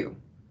proteins do.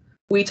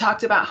 We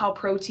talked about how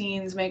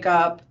proteins make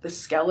up the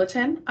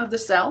skeleton of the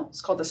cell.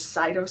 It's called the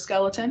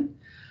cytoskeleton.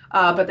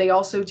 But they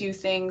also do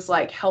things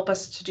like help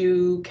us to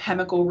do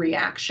chemical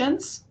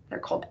reactions. They're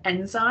called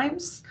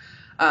enzymes,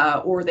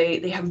 or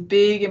they have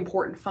big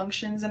important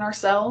functions in our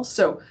cells.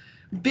 So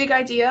big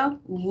idea,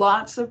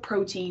 lots of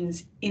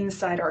proteins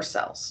inside our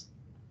cells.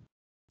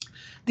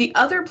 The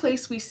other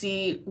place we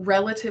see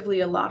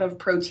relatively a lot of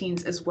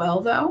proteins as well,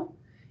 though,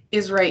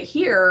 is right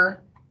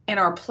here in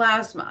our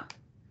plasma.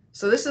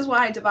 So this is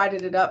why I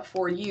divided it up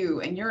for you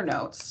in your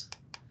notes.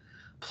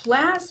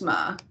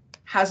 Plasma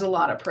has a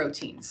lot of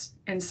proteins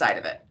inside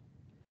of it.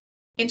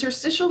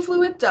 Interstitial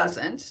fluid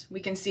doesn't. We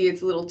can see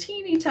it's a little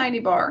teeny tiny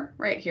bar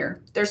right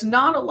here. There's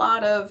not a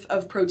lot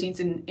of proteins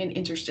in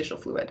interstitial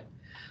fluid,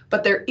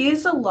 but there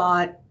is a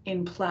lot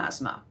in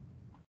plasma.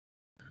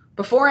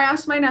 Before I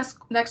ask my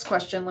next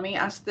question, let me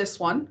ask this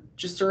one,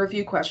 just a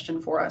review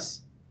question for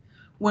us.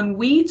 When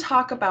we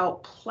talk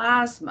about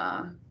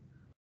plasma,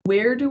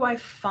 where do I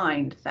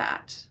find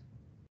that?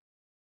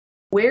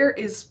 Where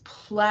is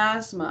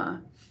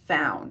plasma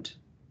found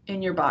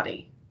in your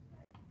body?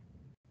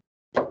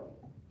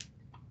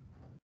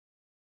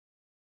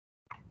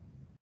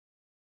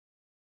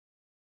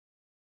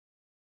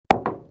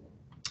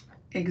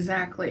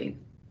 Exactly.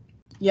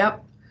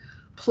 Yep.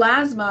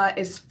 Plasma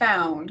is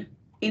found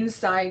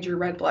inside your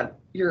red blood,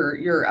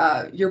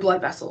 your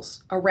blood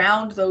vessels,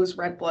 around those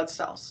red blood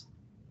cells.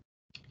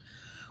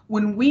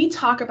 When we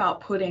talk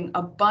about putting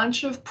a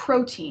bunch of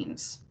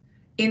proteins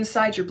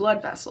inside your blood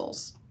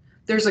vessels,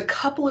 there's a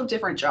couple of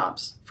different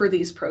jobs for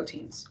these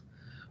proteins.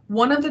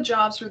 One of the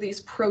jobs for these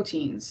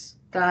proteins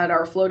that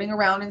are floating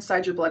around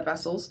inside your blood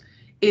vessels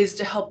is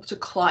to help to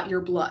clot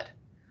your blood.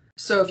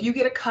 So if you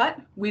get a cut,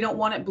 we don't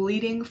want it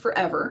bleeding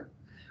forever.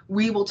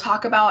 We will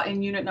talk about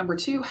in unit number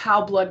 2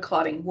 how blood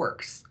clotting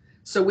works.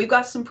 So we've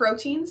got some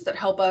proteins that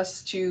help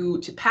us to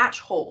patch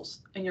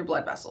holes in your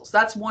blood vessels.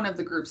 That's one of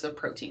the groups of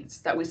proteins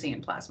that we see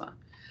in plasma.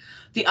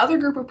 The other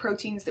group of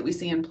proteins that we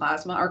see in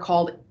plasma are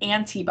called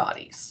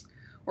antibodies,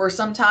 or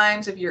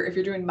sometimes if you're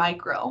doing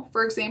micro,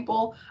 for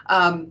example,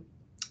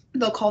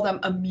 they'll call them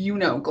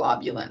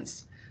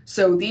immunoglobulins.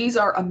 So these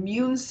are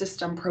immune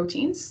system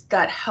proteins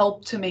that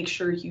help to make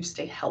sure you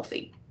stay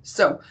healthy.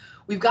 So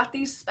we've got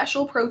these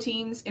special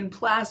proteins in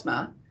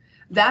plasma.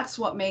 That's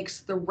what makes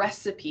the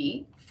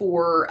recipe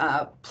for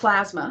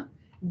plasma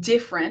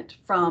different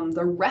from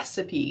the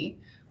recipe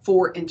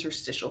for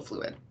interstitial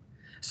fluid.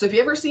 So if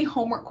you ever see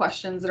homework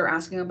questions that are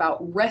asking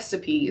about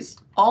recipes,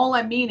 all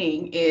I'm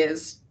meaning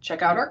is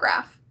check out our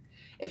graph.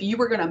 If you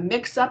were going to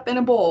mix up in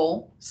a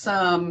bowl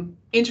some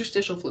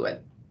interstitial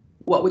fluid,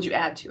 what would you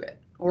add to it?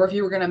 Or if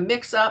you were going to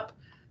mix up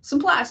some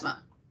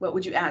plasma, what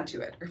would you add to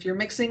it? Or if you're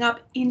mixing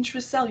up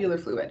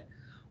intracellular fluid,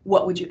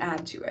 what would you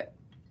add to it?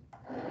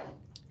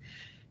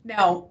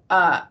 Now,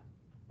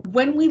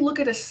 when we look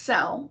at a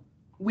cell,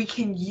 we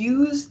can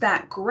use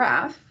that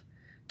graph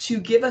to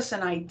give us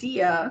an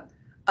idea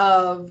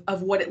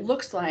of what it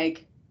looks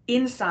like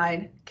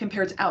inside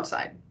compared to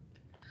outside.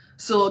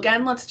 So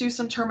again, let's do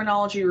some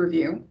terminology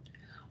review.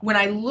 When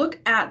I look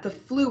at the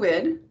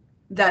fluid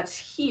that's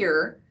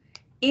here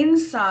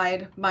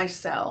inside my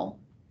cell,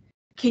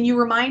 can you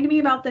remind me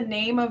about the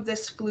name of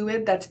this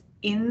fluid that's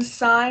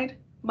inside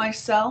my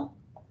cell?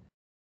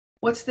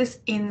 What's this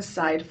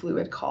inside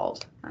fluid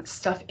called? That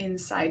stuff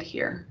inside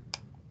here.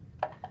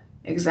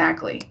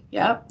 Exactly.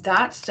 Yep,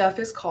 that stuff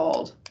is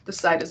called the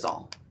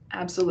cytosol.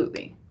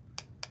 Absolutely.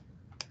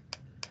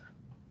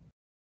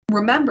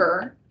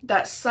 Remember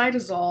that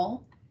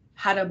cytosol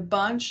had a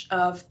bunch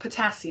of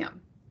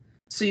potassium.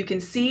 So you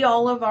can see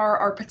all of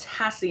our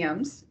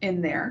potassiums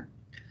in there.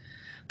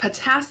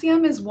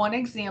 Potassium is one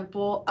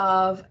example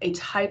of a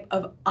type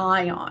of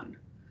ion.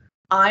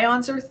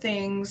 Ions are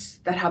things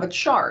that have a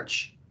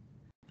charge.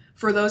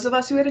 For those of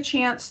us who had a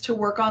chance to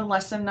work on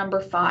lesson number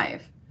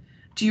 5,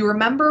 do you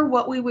remember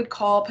what we would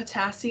call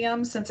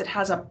potassium since it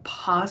has a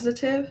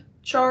positive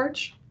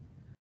charge?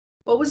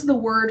 What was the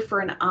word for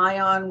an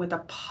ion with a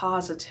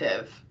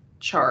positive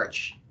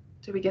charge?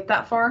 Did we get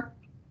that far?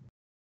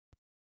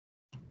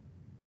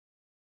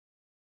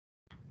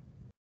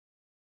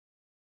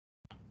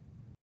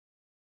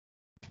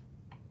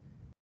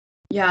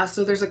 Yeah,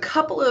 so there's a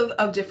couple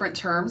of different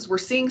terms. We're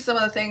seeing some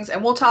of the things,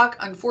 and we'll talk,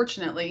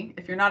 unfortunately,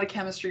 if you're not a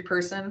chemistry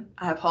person,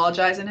 I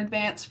apologize in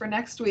advance for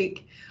next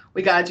week.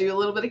 We got to do a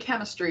little bit of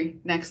chemistry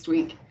next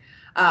week.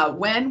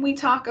 When we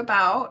talk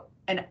about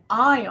an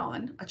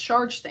ion, a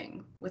charged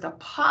thing with a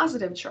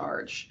positive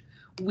charge,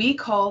 we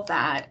call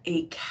that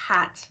a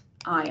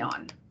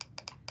cation.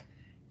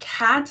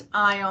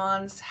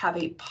 Cations have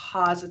a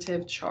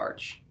positive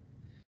charge.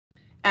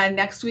 And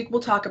next week,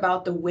 we'll talk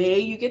about the way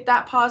you get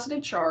that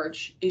positive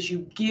charge is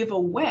you give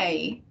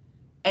away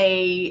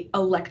a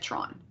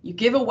electron. You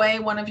give away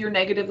one of your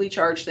negatively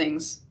charged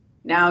things.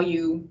 Now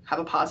you have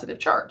a positive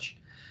charge.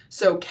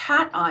 So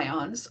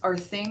cations are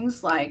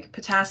things like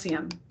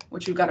potassium,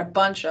 which we've got a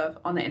bunch of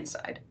on the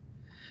inside.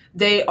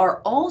 They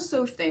are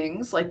also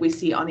things like we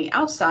see on the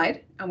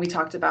outside, and we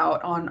talked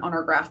about on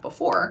our graph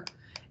before.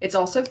 It's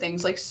also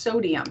things like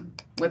sodium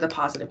with a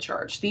positive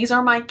charge. These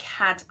are my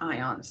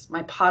cations,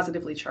 my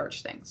positively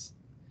charged things.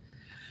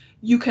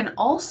 You can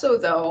also,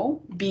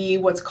 though, be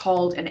what's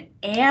called an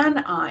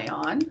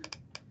anion,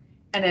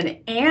 and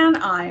an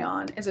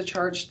anion is a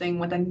charged thing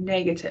with a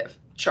negative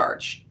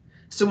charge.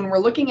 So when we're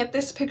looking at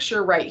this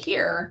picture right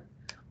here,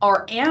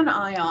 our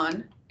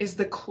anion is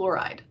the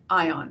chloride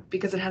ion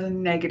because it has a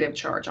negative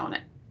charge on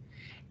it.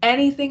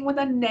 Anything with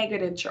a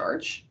negative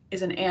charge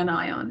is an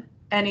anion.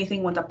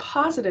 Anything with a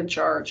positive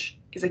charge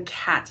is a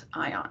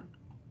cation.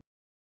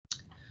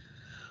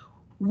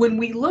 When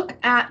we look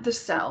at the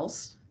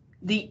cells,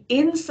 the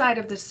inside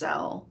of the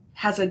cell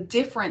has a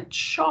different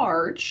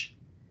charge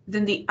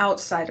than the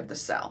outside of the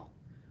cell.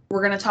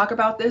 We're going to talk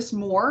about this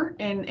more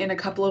in a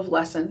couple of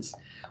lessons.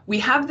 We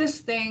have this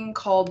thing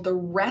called the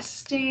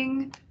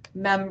resting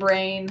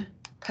membrane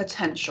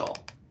potential.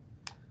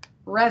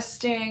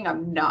 Resting,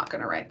 I'm not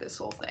going to write this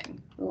whole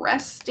thing.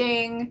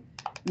 Resting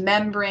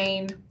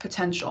membrane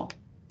potential.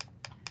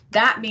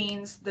 That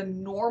means the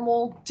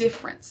normal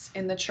difference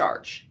in the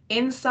charge.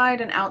 Inside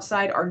and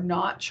outside are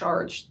not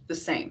charged the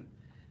same.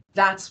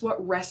 That's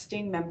what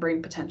resting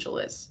membrane potential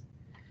is.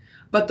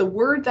 But the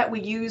word that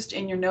we used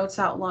in your notes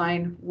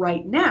outline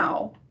right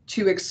now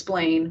to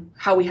explain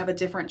how we have a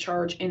different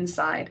charge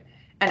inside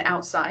and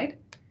outside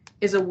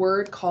is a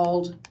word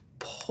called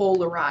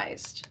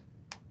polarized.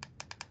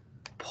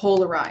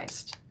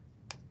 Polarized.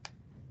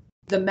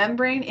 The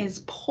membrane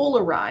is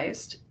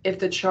polarized if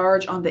the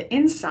charge on the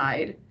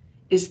inside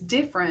is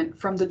different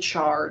from the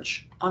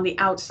charge on the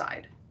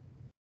outside.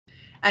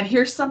 And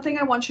here's something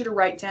I want you to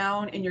write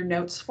down in your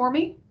notes for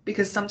me,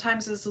 because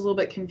sometimes this is a little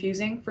bit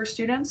confusing for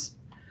students.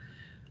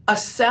 A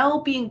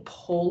cell being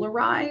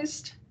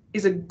polarized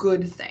is a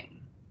good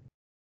thing.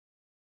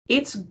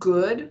 It's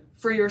good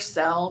for your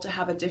cell to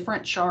have a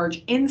different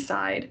charge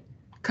inside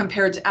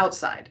compared to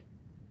outside.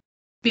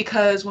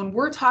 Because when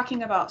we're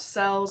talking about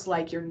cells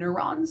like your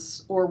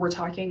neurons, or we're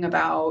talking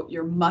about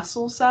your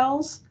muscle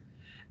cells,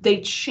 they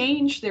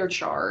change their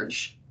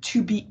charge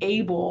to be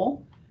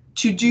able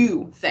to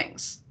do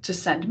things, to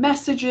send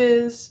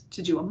messages,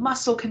 to do a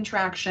muscle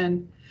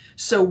contraction.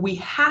 So we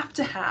have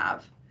to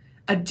have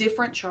a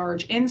different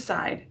charge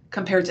inside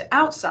compared to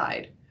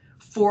outside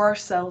for our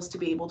cells to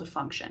be able to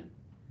function.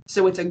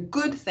 So it's a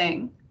good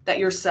thing that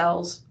your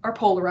cells are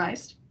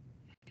polarized.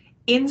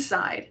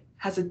 Inside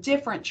has a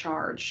different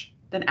charge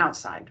than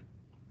outside.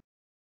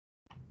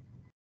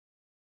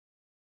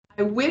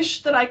 I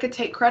wish that I could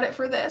take credit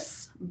for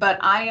this, but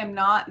I am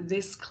not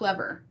this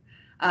clever.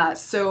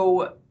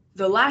 So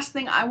the last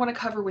thing I want to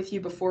cover with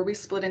you before we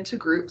split into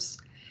groups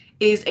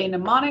is a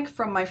mnemonic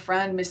from my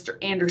friend, Mr.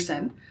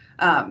 Anderson.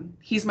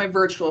 He's my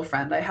virtual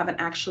friend. I haven't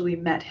actually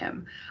met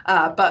him.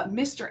 But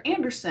Mr.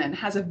 Anderson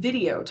has a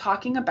video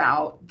talking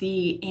about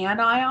the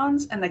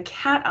anions and the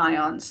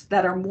cations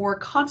that are more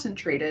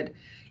concentrated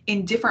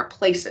in different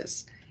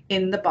places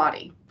in the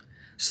body.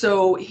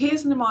 So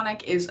his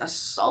mnemonic is a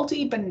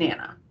salty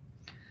banana.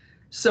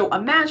 So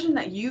imagine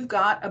that you've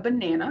got a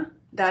banana,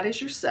 that is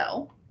your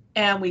cell,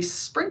 and we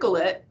sprinkle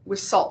it with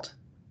salt.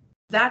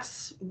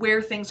 That's where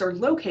things are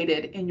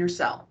located in your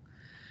cell.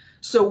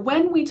 So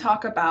when we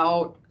talk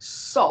about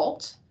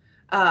salt,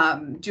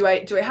 do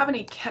I have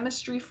any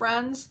chemistry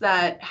friends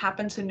that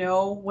happen to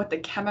know what the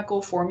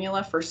chemical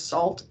formula for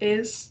salt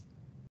is?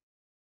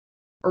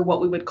 Or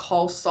what we would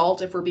call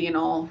salt if we're being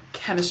all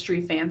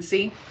chemistry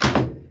fancy?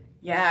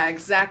 Yeah,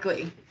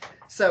 exactly.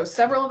 So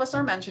several of us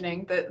are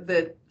mentioning that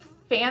the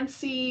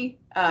fancy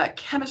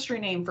chemistry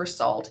name for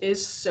salt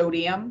is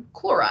sodium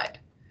chloride,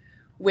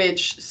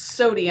 which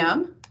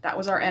sodium, that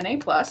was our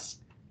Na+,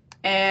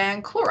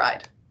 and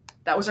chloride,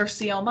 that was our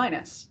Cl-.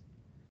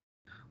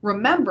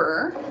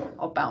 Remember,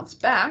 I'll bounce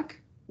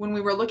back, when we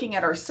were looking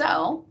at our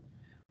cell,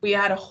 we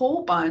had a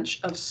whole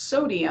bunch of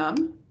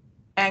sodium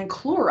and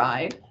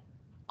chloride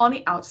on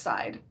the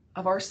outside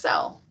of our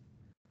cell.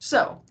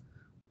 So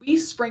we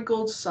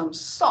sprinkled some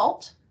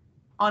salt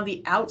on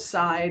the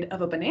outside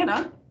of a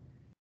banana.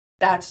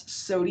 That's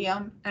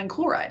sodium and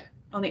chloride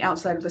on the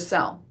outside of the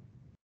cell.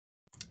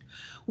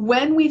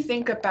 When we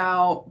think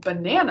about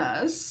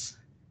bananas,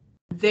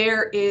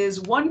 there is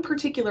one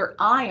particular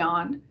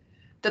ion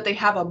that they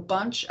have a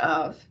bunch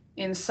of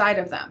inside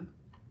of them.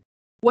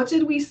 What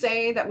did we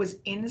say that was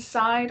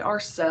inside our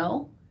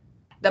cell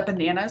that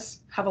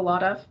bananas have a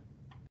lot of?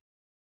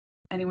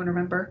 Anyone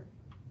remember?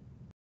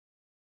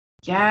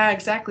 Yeah,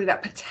 exactly.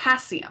 That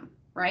potassium,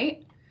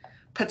 right?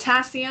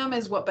 Potassium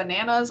is what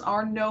bananas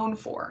are known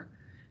for.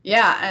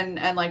 Yeah,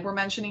 and like we're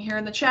mentioning here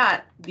in the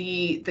chat,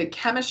 the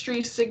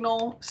chemistry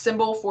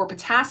symbol for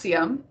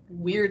potassium,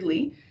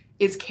 weirdly,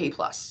 is K+.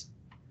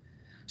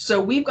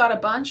 So we've got a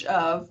bunch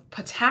of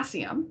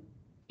potassium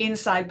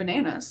inside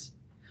bananas.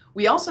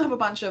 We also have a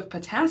bunch of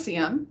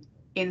potassium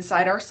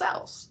inside our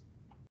cells.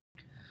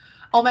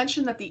 I'll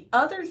mention that the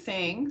other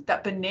thing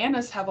that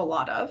bananas have a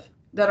lot of,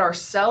 that our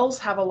cells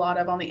have a lot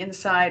of on the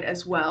inside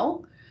as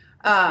well,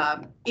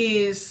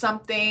 is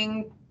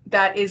something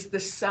that is the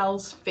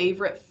cell's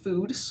favorite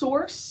food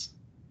source.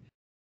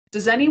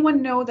 Does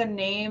anyone know the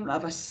name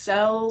of a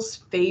cell's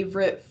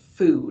favorite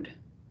food?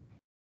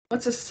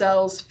 What's a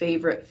cell's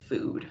favorite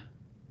food?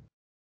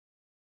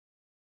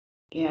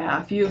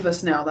 Yeah, a few of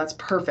us know. That's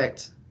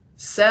perfect.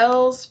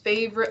 Cell's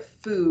favorite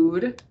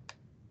food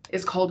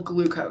is called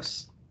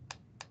glucose.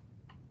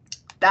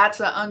 That's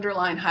an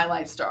underline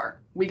highlight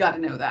star. We got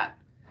to know that.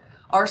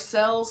 Our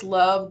cells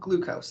love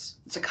glucose.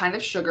 It's a kind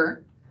of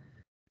sugar.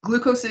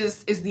 Glucose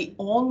is the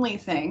only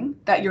thing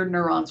that your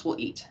neurons will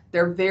eat.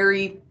 They're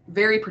very,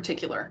 very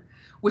particular,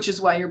 which is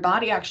why your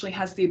body actually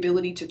has the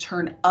ability to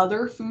turn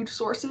other food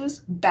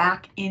sources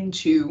back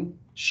into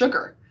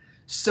sugar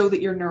so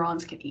that your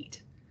neurons can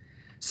eat.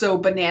 So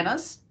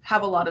bananas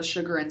have a lot of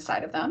sugar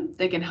inside of them.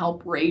 They can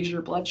help raise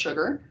your blood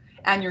sugar,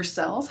 and your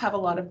cells have a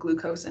lot of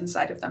glucose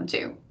inside of them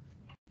too.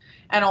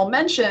 And I'll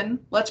mention,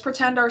 let's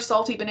pretend our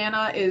salty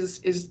banana is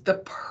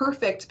the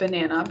perfect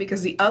banana,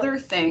 because the other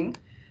thing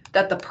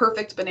that the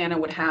perfect banana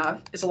would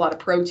have is a lot of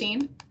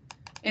protein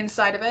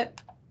inside of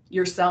it.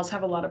 Your cells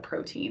have a lot of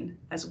protein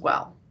as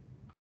well.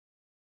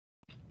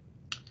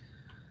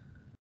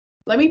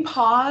 Let me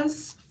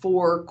pause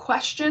for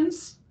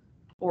questions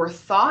or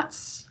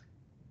thoughts,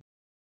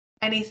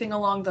 anything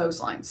along those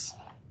lines,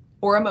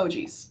 or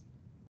emojis.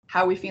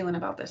 How are we feeling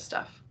about this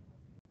stuff?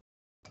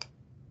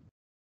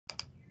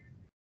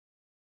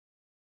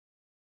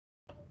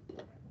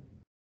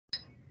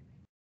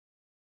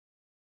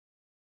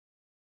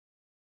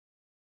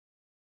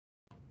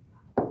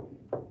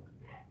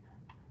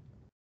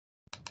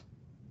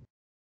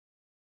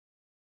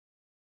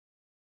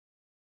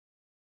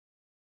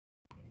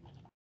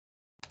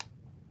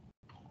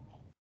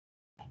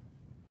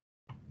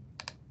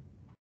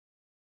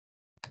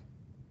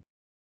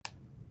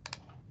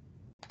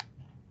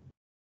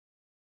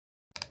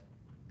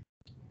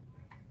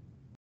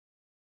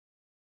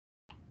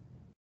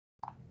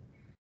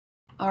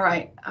 All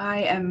right,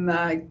 I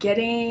am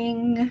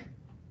getting...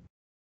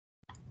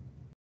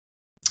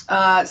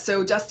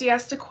 so Dusty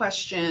asked a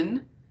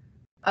question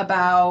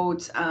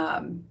about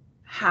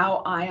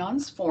how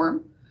ions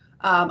form.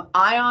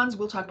 Ions,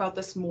 we'll talk about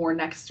this more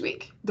next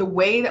week. The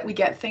way that we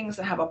get things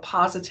that have a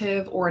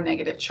positive or a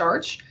negative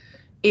charge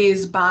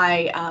is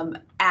by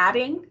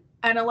adding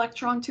an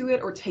electron to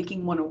it or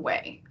taking one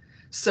away.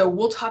 So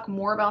we'll talk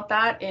more about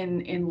that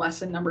in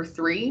lesson number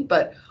 3,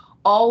 but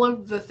all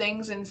of the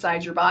things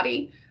inside your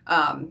body,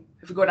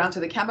 if we go down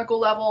to the chemical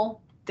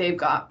level, they've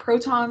got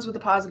protons with a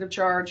positive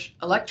charge,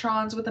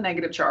 electrons with a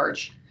negative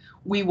charge.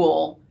 We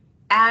will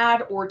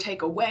add or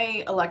take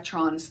away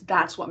electrons.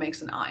 That's what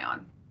makes an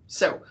ion.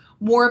 So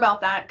more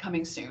about that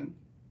coming soon.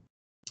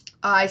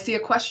 I see a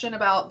question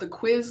about the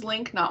quiz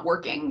link not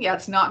working. Yeah,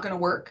 it's not going to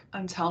work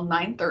until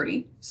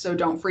 9:30, so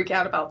don't freak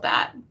out about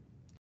that.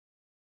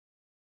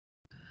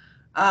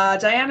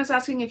 Diana's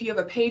asking if you have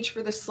a page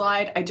for this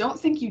slide. I don't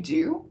think you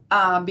do,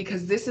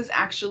 because this is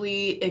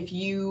actually, if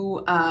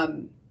you,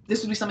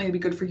 this would be something that'd be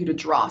good for you to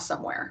draw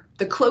somewhere.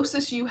 The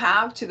closest you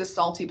have to the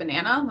salty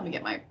banana, let me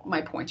get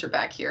my pointer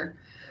back here.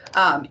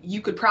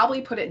 You could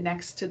probably put it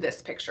next to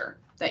this picture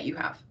that you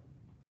have.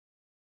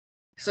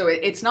 So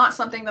it's not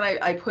something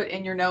that I put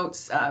in your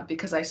notes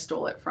because I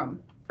stole it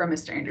from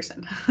Mr.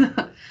 Anderson.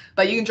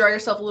 But you can draw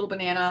yourself a little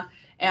banana,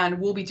 and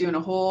we'll be doing a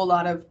whole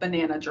lot of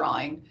banana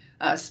drawing,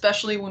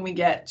 especially when we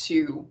get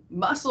to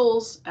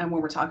muscles and when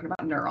we're talking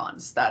about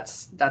neurons.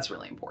 That's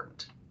really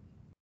important.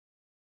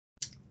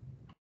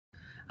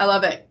 I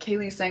love it.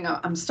 Kaylee's saying,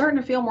 I'm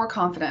starting to feel more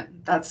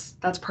confident. That's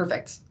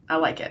perfect. I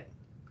like it.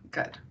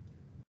 Good.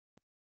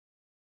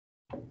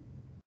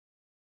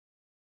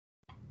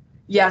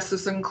 Yes, so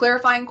some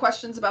clarifying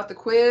questions about the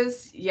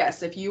quiz.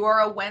 Yes, if you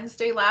are a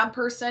Wednesday lab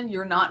person,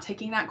 you're not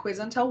taking that quiz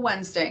until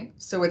Wednesday.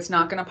 So it's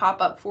not going to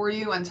pop up for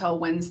you until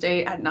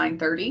Wednesday at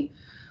 9:30.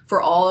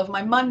 For all of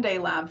my Monday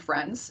lab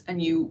friends,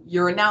 and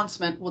your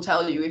announcement will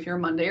tell you if you're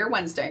Monday or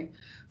Wednesday.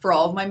 For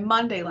all of my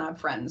Monday lab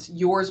friends,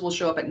 yours will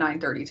show up at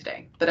 9:30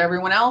 today. But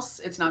everyone else,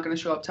 it's not going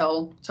to show up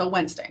till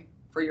Wednesday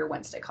for your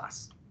Wednesday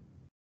class.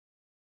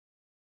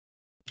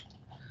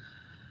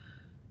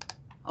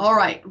 All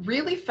right,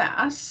 really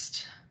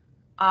fast.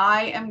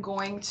 I am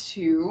going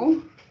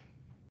to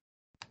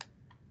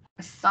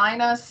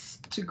assign us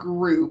to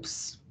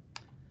groups.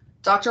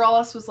 Dr.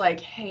 Allis was like,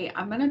 hey,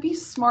 I'm going to be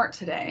smart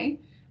today,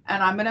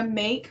 and I'm going to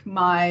make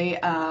my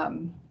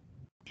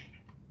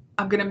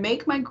I'm going to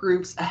make my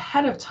groups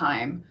ahead of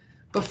time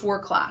before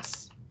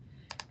class.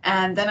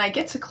 And then I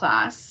get to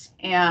class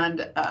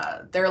and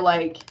they're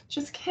like,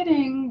 just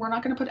kidding, we're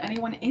not going to put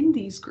anyone in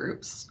these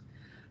groups.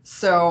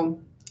 So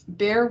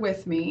bear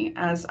with me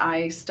as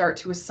I start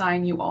to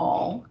assign you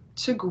all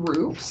to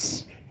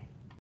groups.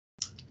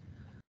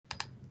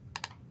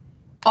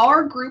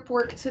 Our group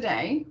work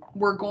today,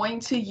 we're going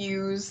to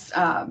use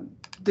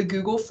the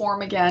Google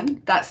form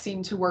again. That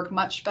seemed to work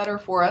much better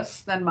for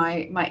us than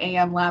my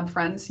AM lab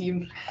friends.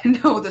 You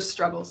know the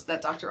struggles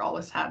that Dr.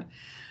 Allis had.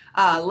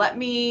 Let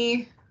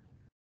me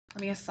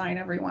assign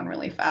everyone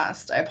really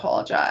fast. I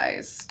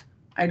apologize.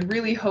 I'd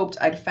really hoped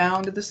I'd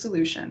found the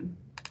solution.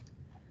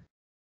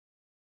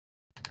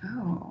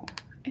 Oh,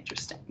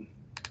 interesting.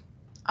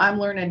 I'm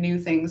learning new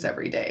things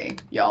every day,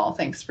 y'all.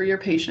 Thanks for your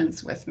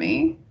patience with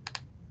me.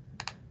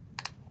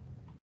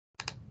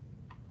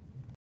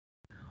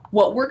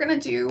 What we're going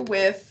to do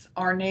with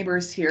our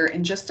neighbors here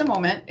in just a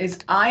moment is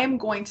I am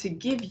going to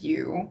give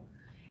you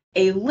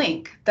a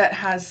link that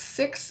has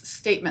 6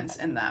 statements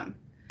in them.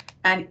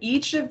 And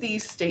each of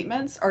these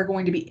statements are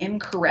going to be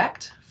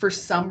incorrect for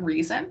some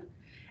reason.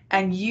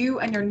 And you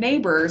and your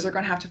neighbors are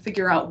going to have to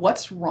figure out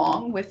what's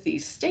wrong with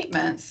these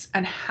statements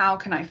and how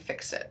can I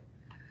fix it.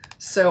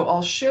 So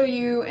I'll show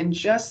you in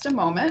just a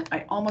moment.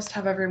 I almost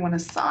have everyone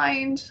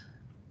assigned.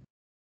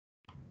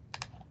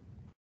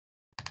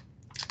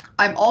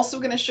 I'm also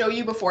going to show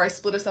you before I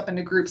split us up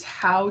into groups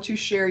how to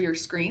share your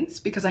screens,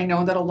 because I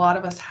know that a lot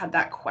of us had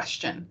that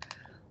question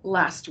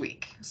last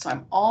week. So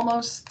I'm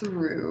almost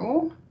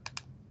through.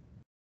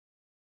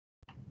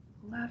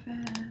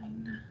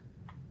 11.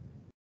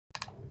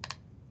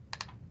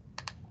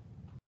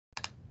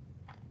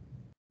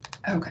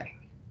 Okay.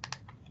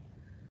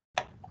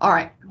 All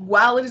right.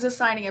 While it is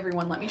assigning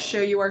everyone, let me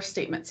show you our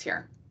statements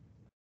here.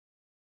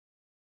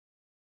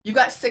 You've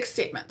got 6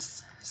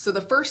 statements. So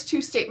the first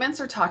 2 statements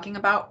are talking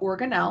about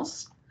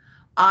organelles.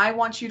 I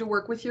want you to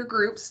work with your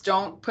groups.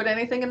 Don't put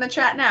anything in the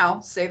chat now.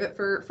 Save it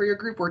for your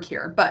group work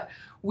here. But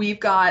we've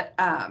got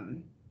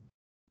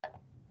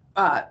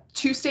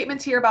 2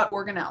 statements here about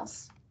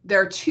organelles.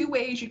 There are 2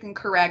 ways you can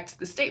correct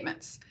the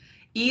statements.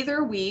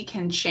 Either we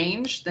can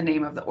change the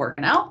name of the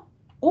organelle,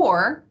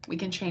 or we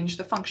can change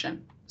the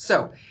function.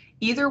 So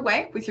either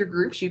way, with your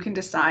groups, you can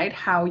decide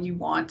how you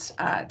want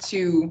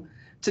to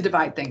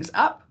divide things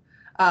up.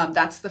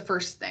 That's the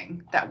first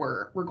thing that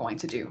we're going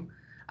to do.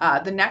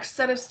 The next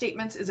set of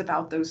statements is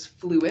about those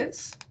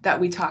fluids that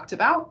we talked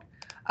about.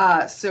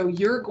 So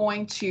you're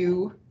going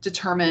to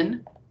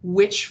determine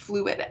which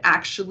fluid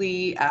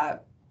actually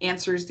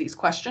answers these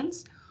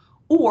questions,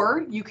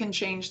 or you can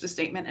change the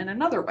statement in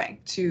another way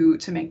to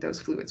make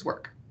those fluids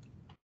work.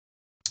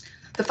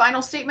 The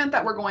final statement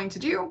that we're going to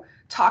do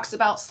talks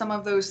about some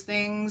of those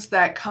things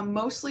that come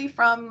mostly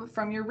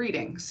from your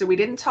reading. So we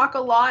didn't talk a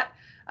lot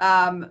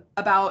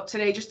about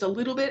today, just a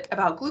little bit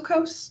about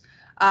glucose.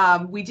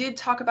 We did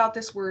talk about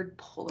this word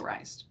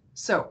polarized.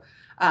 So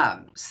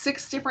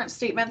 6 different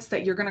statements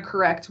that you're going to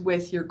correct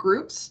with your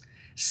groups.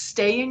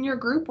 Stay in your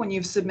group when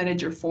you've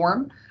submitted your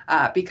form,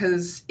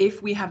 because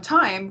if we have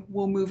time,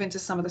 we'll move into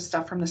some of the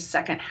stuff from the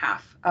second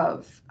half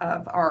of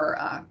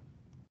our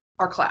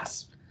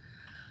class.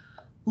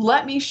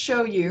 Let me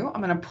show you.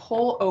 I'm going to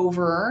pull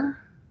over.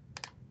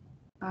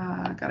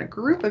 I've got a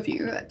group of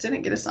you that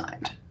didn't get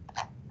assigned.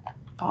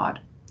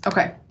 Odd.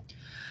 Okay.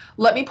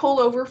 Let me pull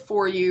over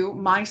for you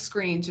my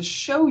screen to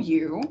show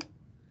you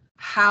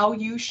how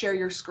you share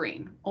your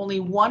screen. Only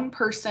one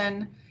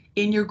person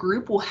in your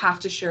group will have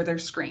to share their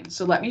screen.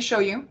 So let me show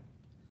you.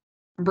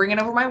 I'm bringing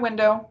over my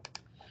window.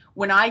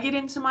 When I get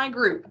into my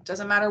group,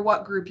 doesn't matter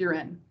what group you're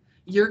in,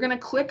 you're going to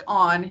click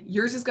on,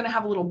 yours is going to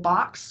have a little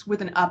box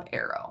with an up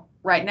arrow.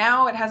 Right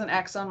now it has an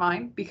X on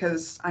mine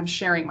because I'm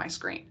sharing my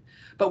screen.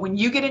 But when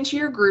you get into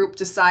your group,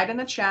 decide in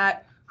the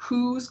chat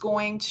who's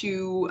going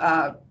to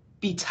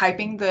be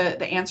typing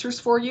the answers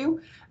for you.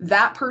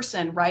 That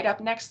person right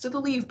up next to the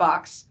leave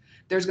box,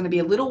 there's going to be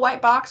a little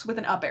white box with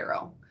an up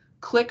arrow.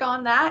 Click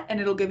on that and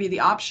it'll give you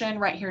the option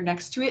right here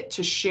next to it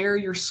to share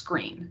your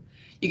screen.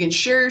 You can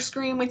share your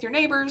screen with your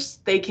neighbors.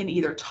 They can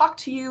either talk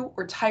to you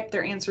or type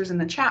their answers in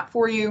the chat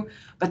for you,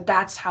 but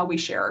that's how we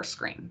share our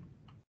screen.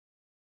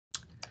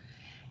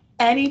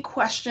 Any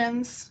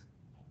questions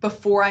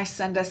before I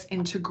send us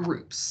into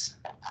groups?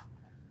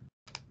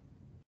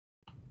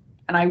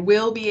 And I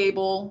will be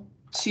able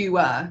to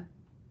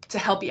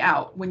help you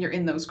out when you're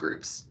in those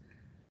groups.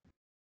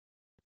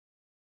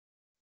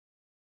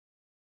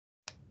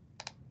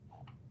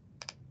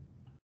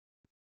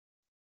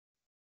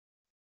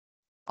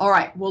 All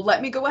right, well,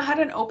 let me go ahead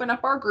and open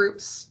up our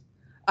groups.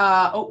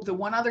 Oh, the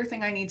one other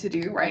thing I need to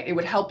do, right? It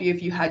would help you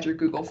if you had your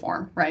Google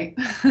form, right?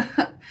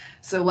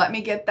 So let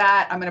me get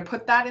that. I'm going to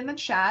put that in the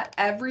chat.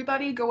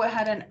 Everybody go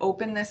ahead and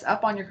open this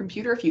up on your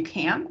computer if you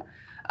can.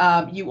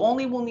 You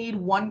only will need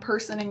one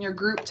person in your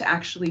group to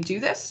actually do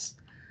this.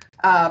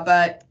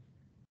 But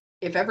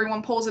if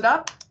everyone pulls it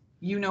up,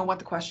 you know what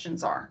the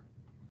questions are.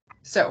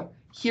 So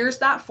here's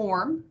that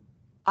form.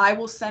 I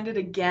will send it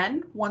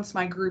again once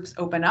my groups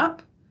open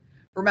up.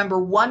 Remember,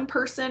 one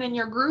person in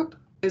your group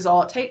is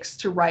all it takes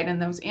to write in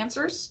those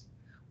answers.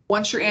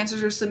 Once your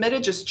answers are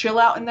submitted, just chill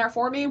out in there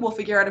for me. We'll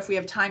figure out if we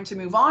have time to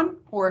move on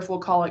or if we'll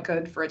call it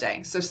good for a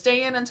day. So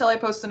stay in until I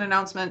post an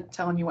announcement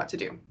telling you what to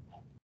do.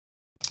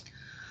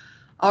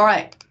 All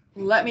right,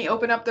 let me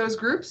open up those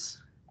groups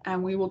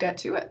and we will get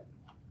to it.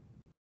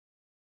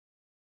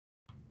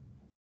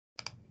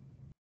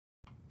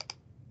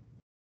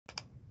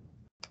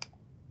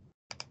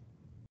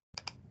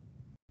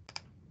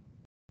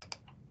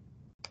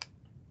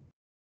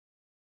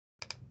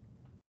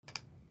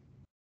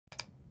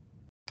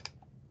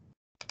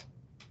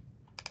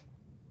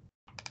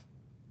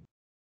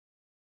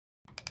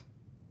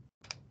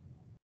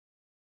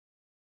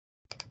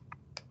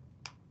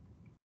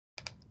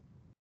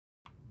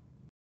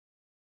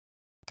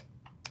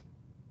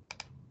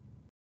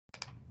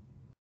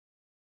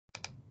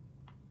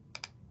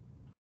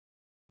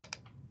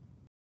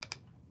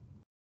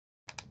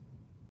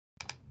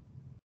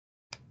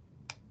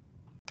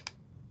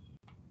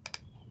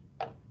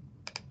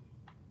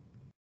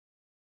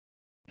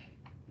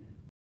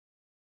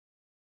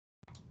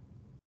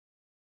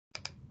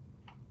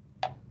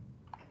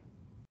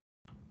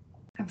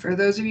 And for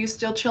those of you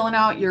still chilling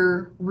out,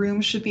 your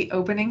room should be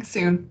opening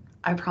soon.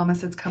 I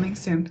promise it's coming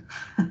soon.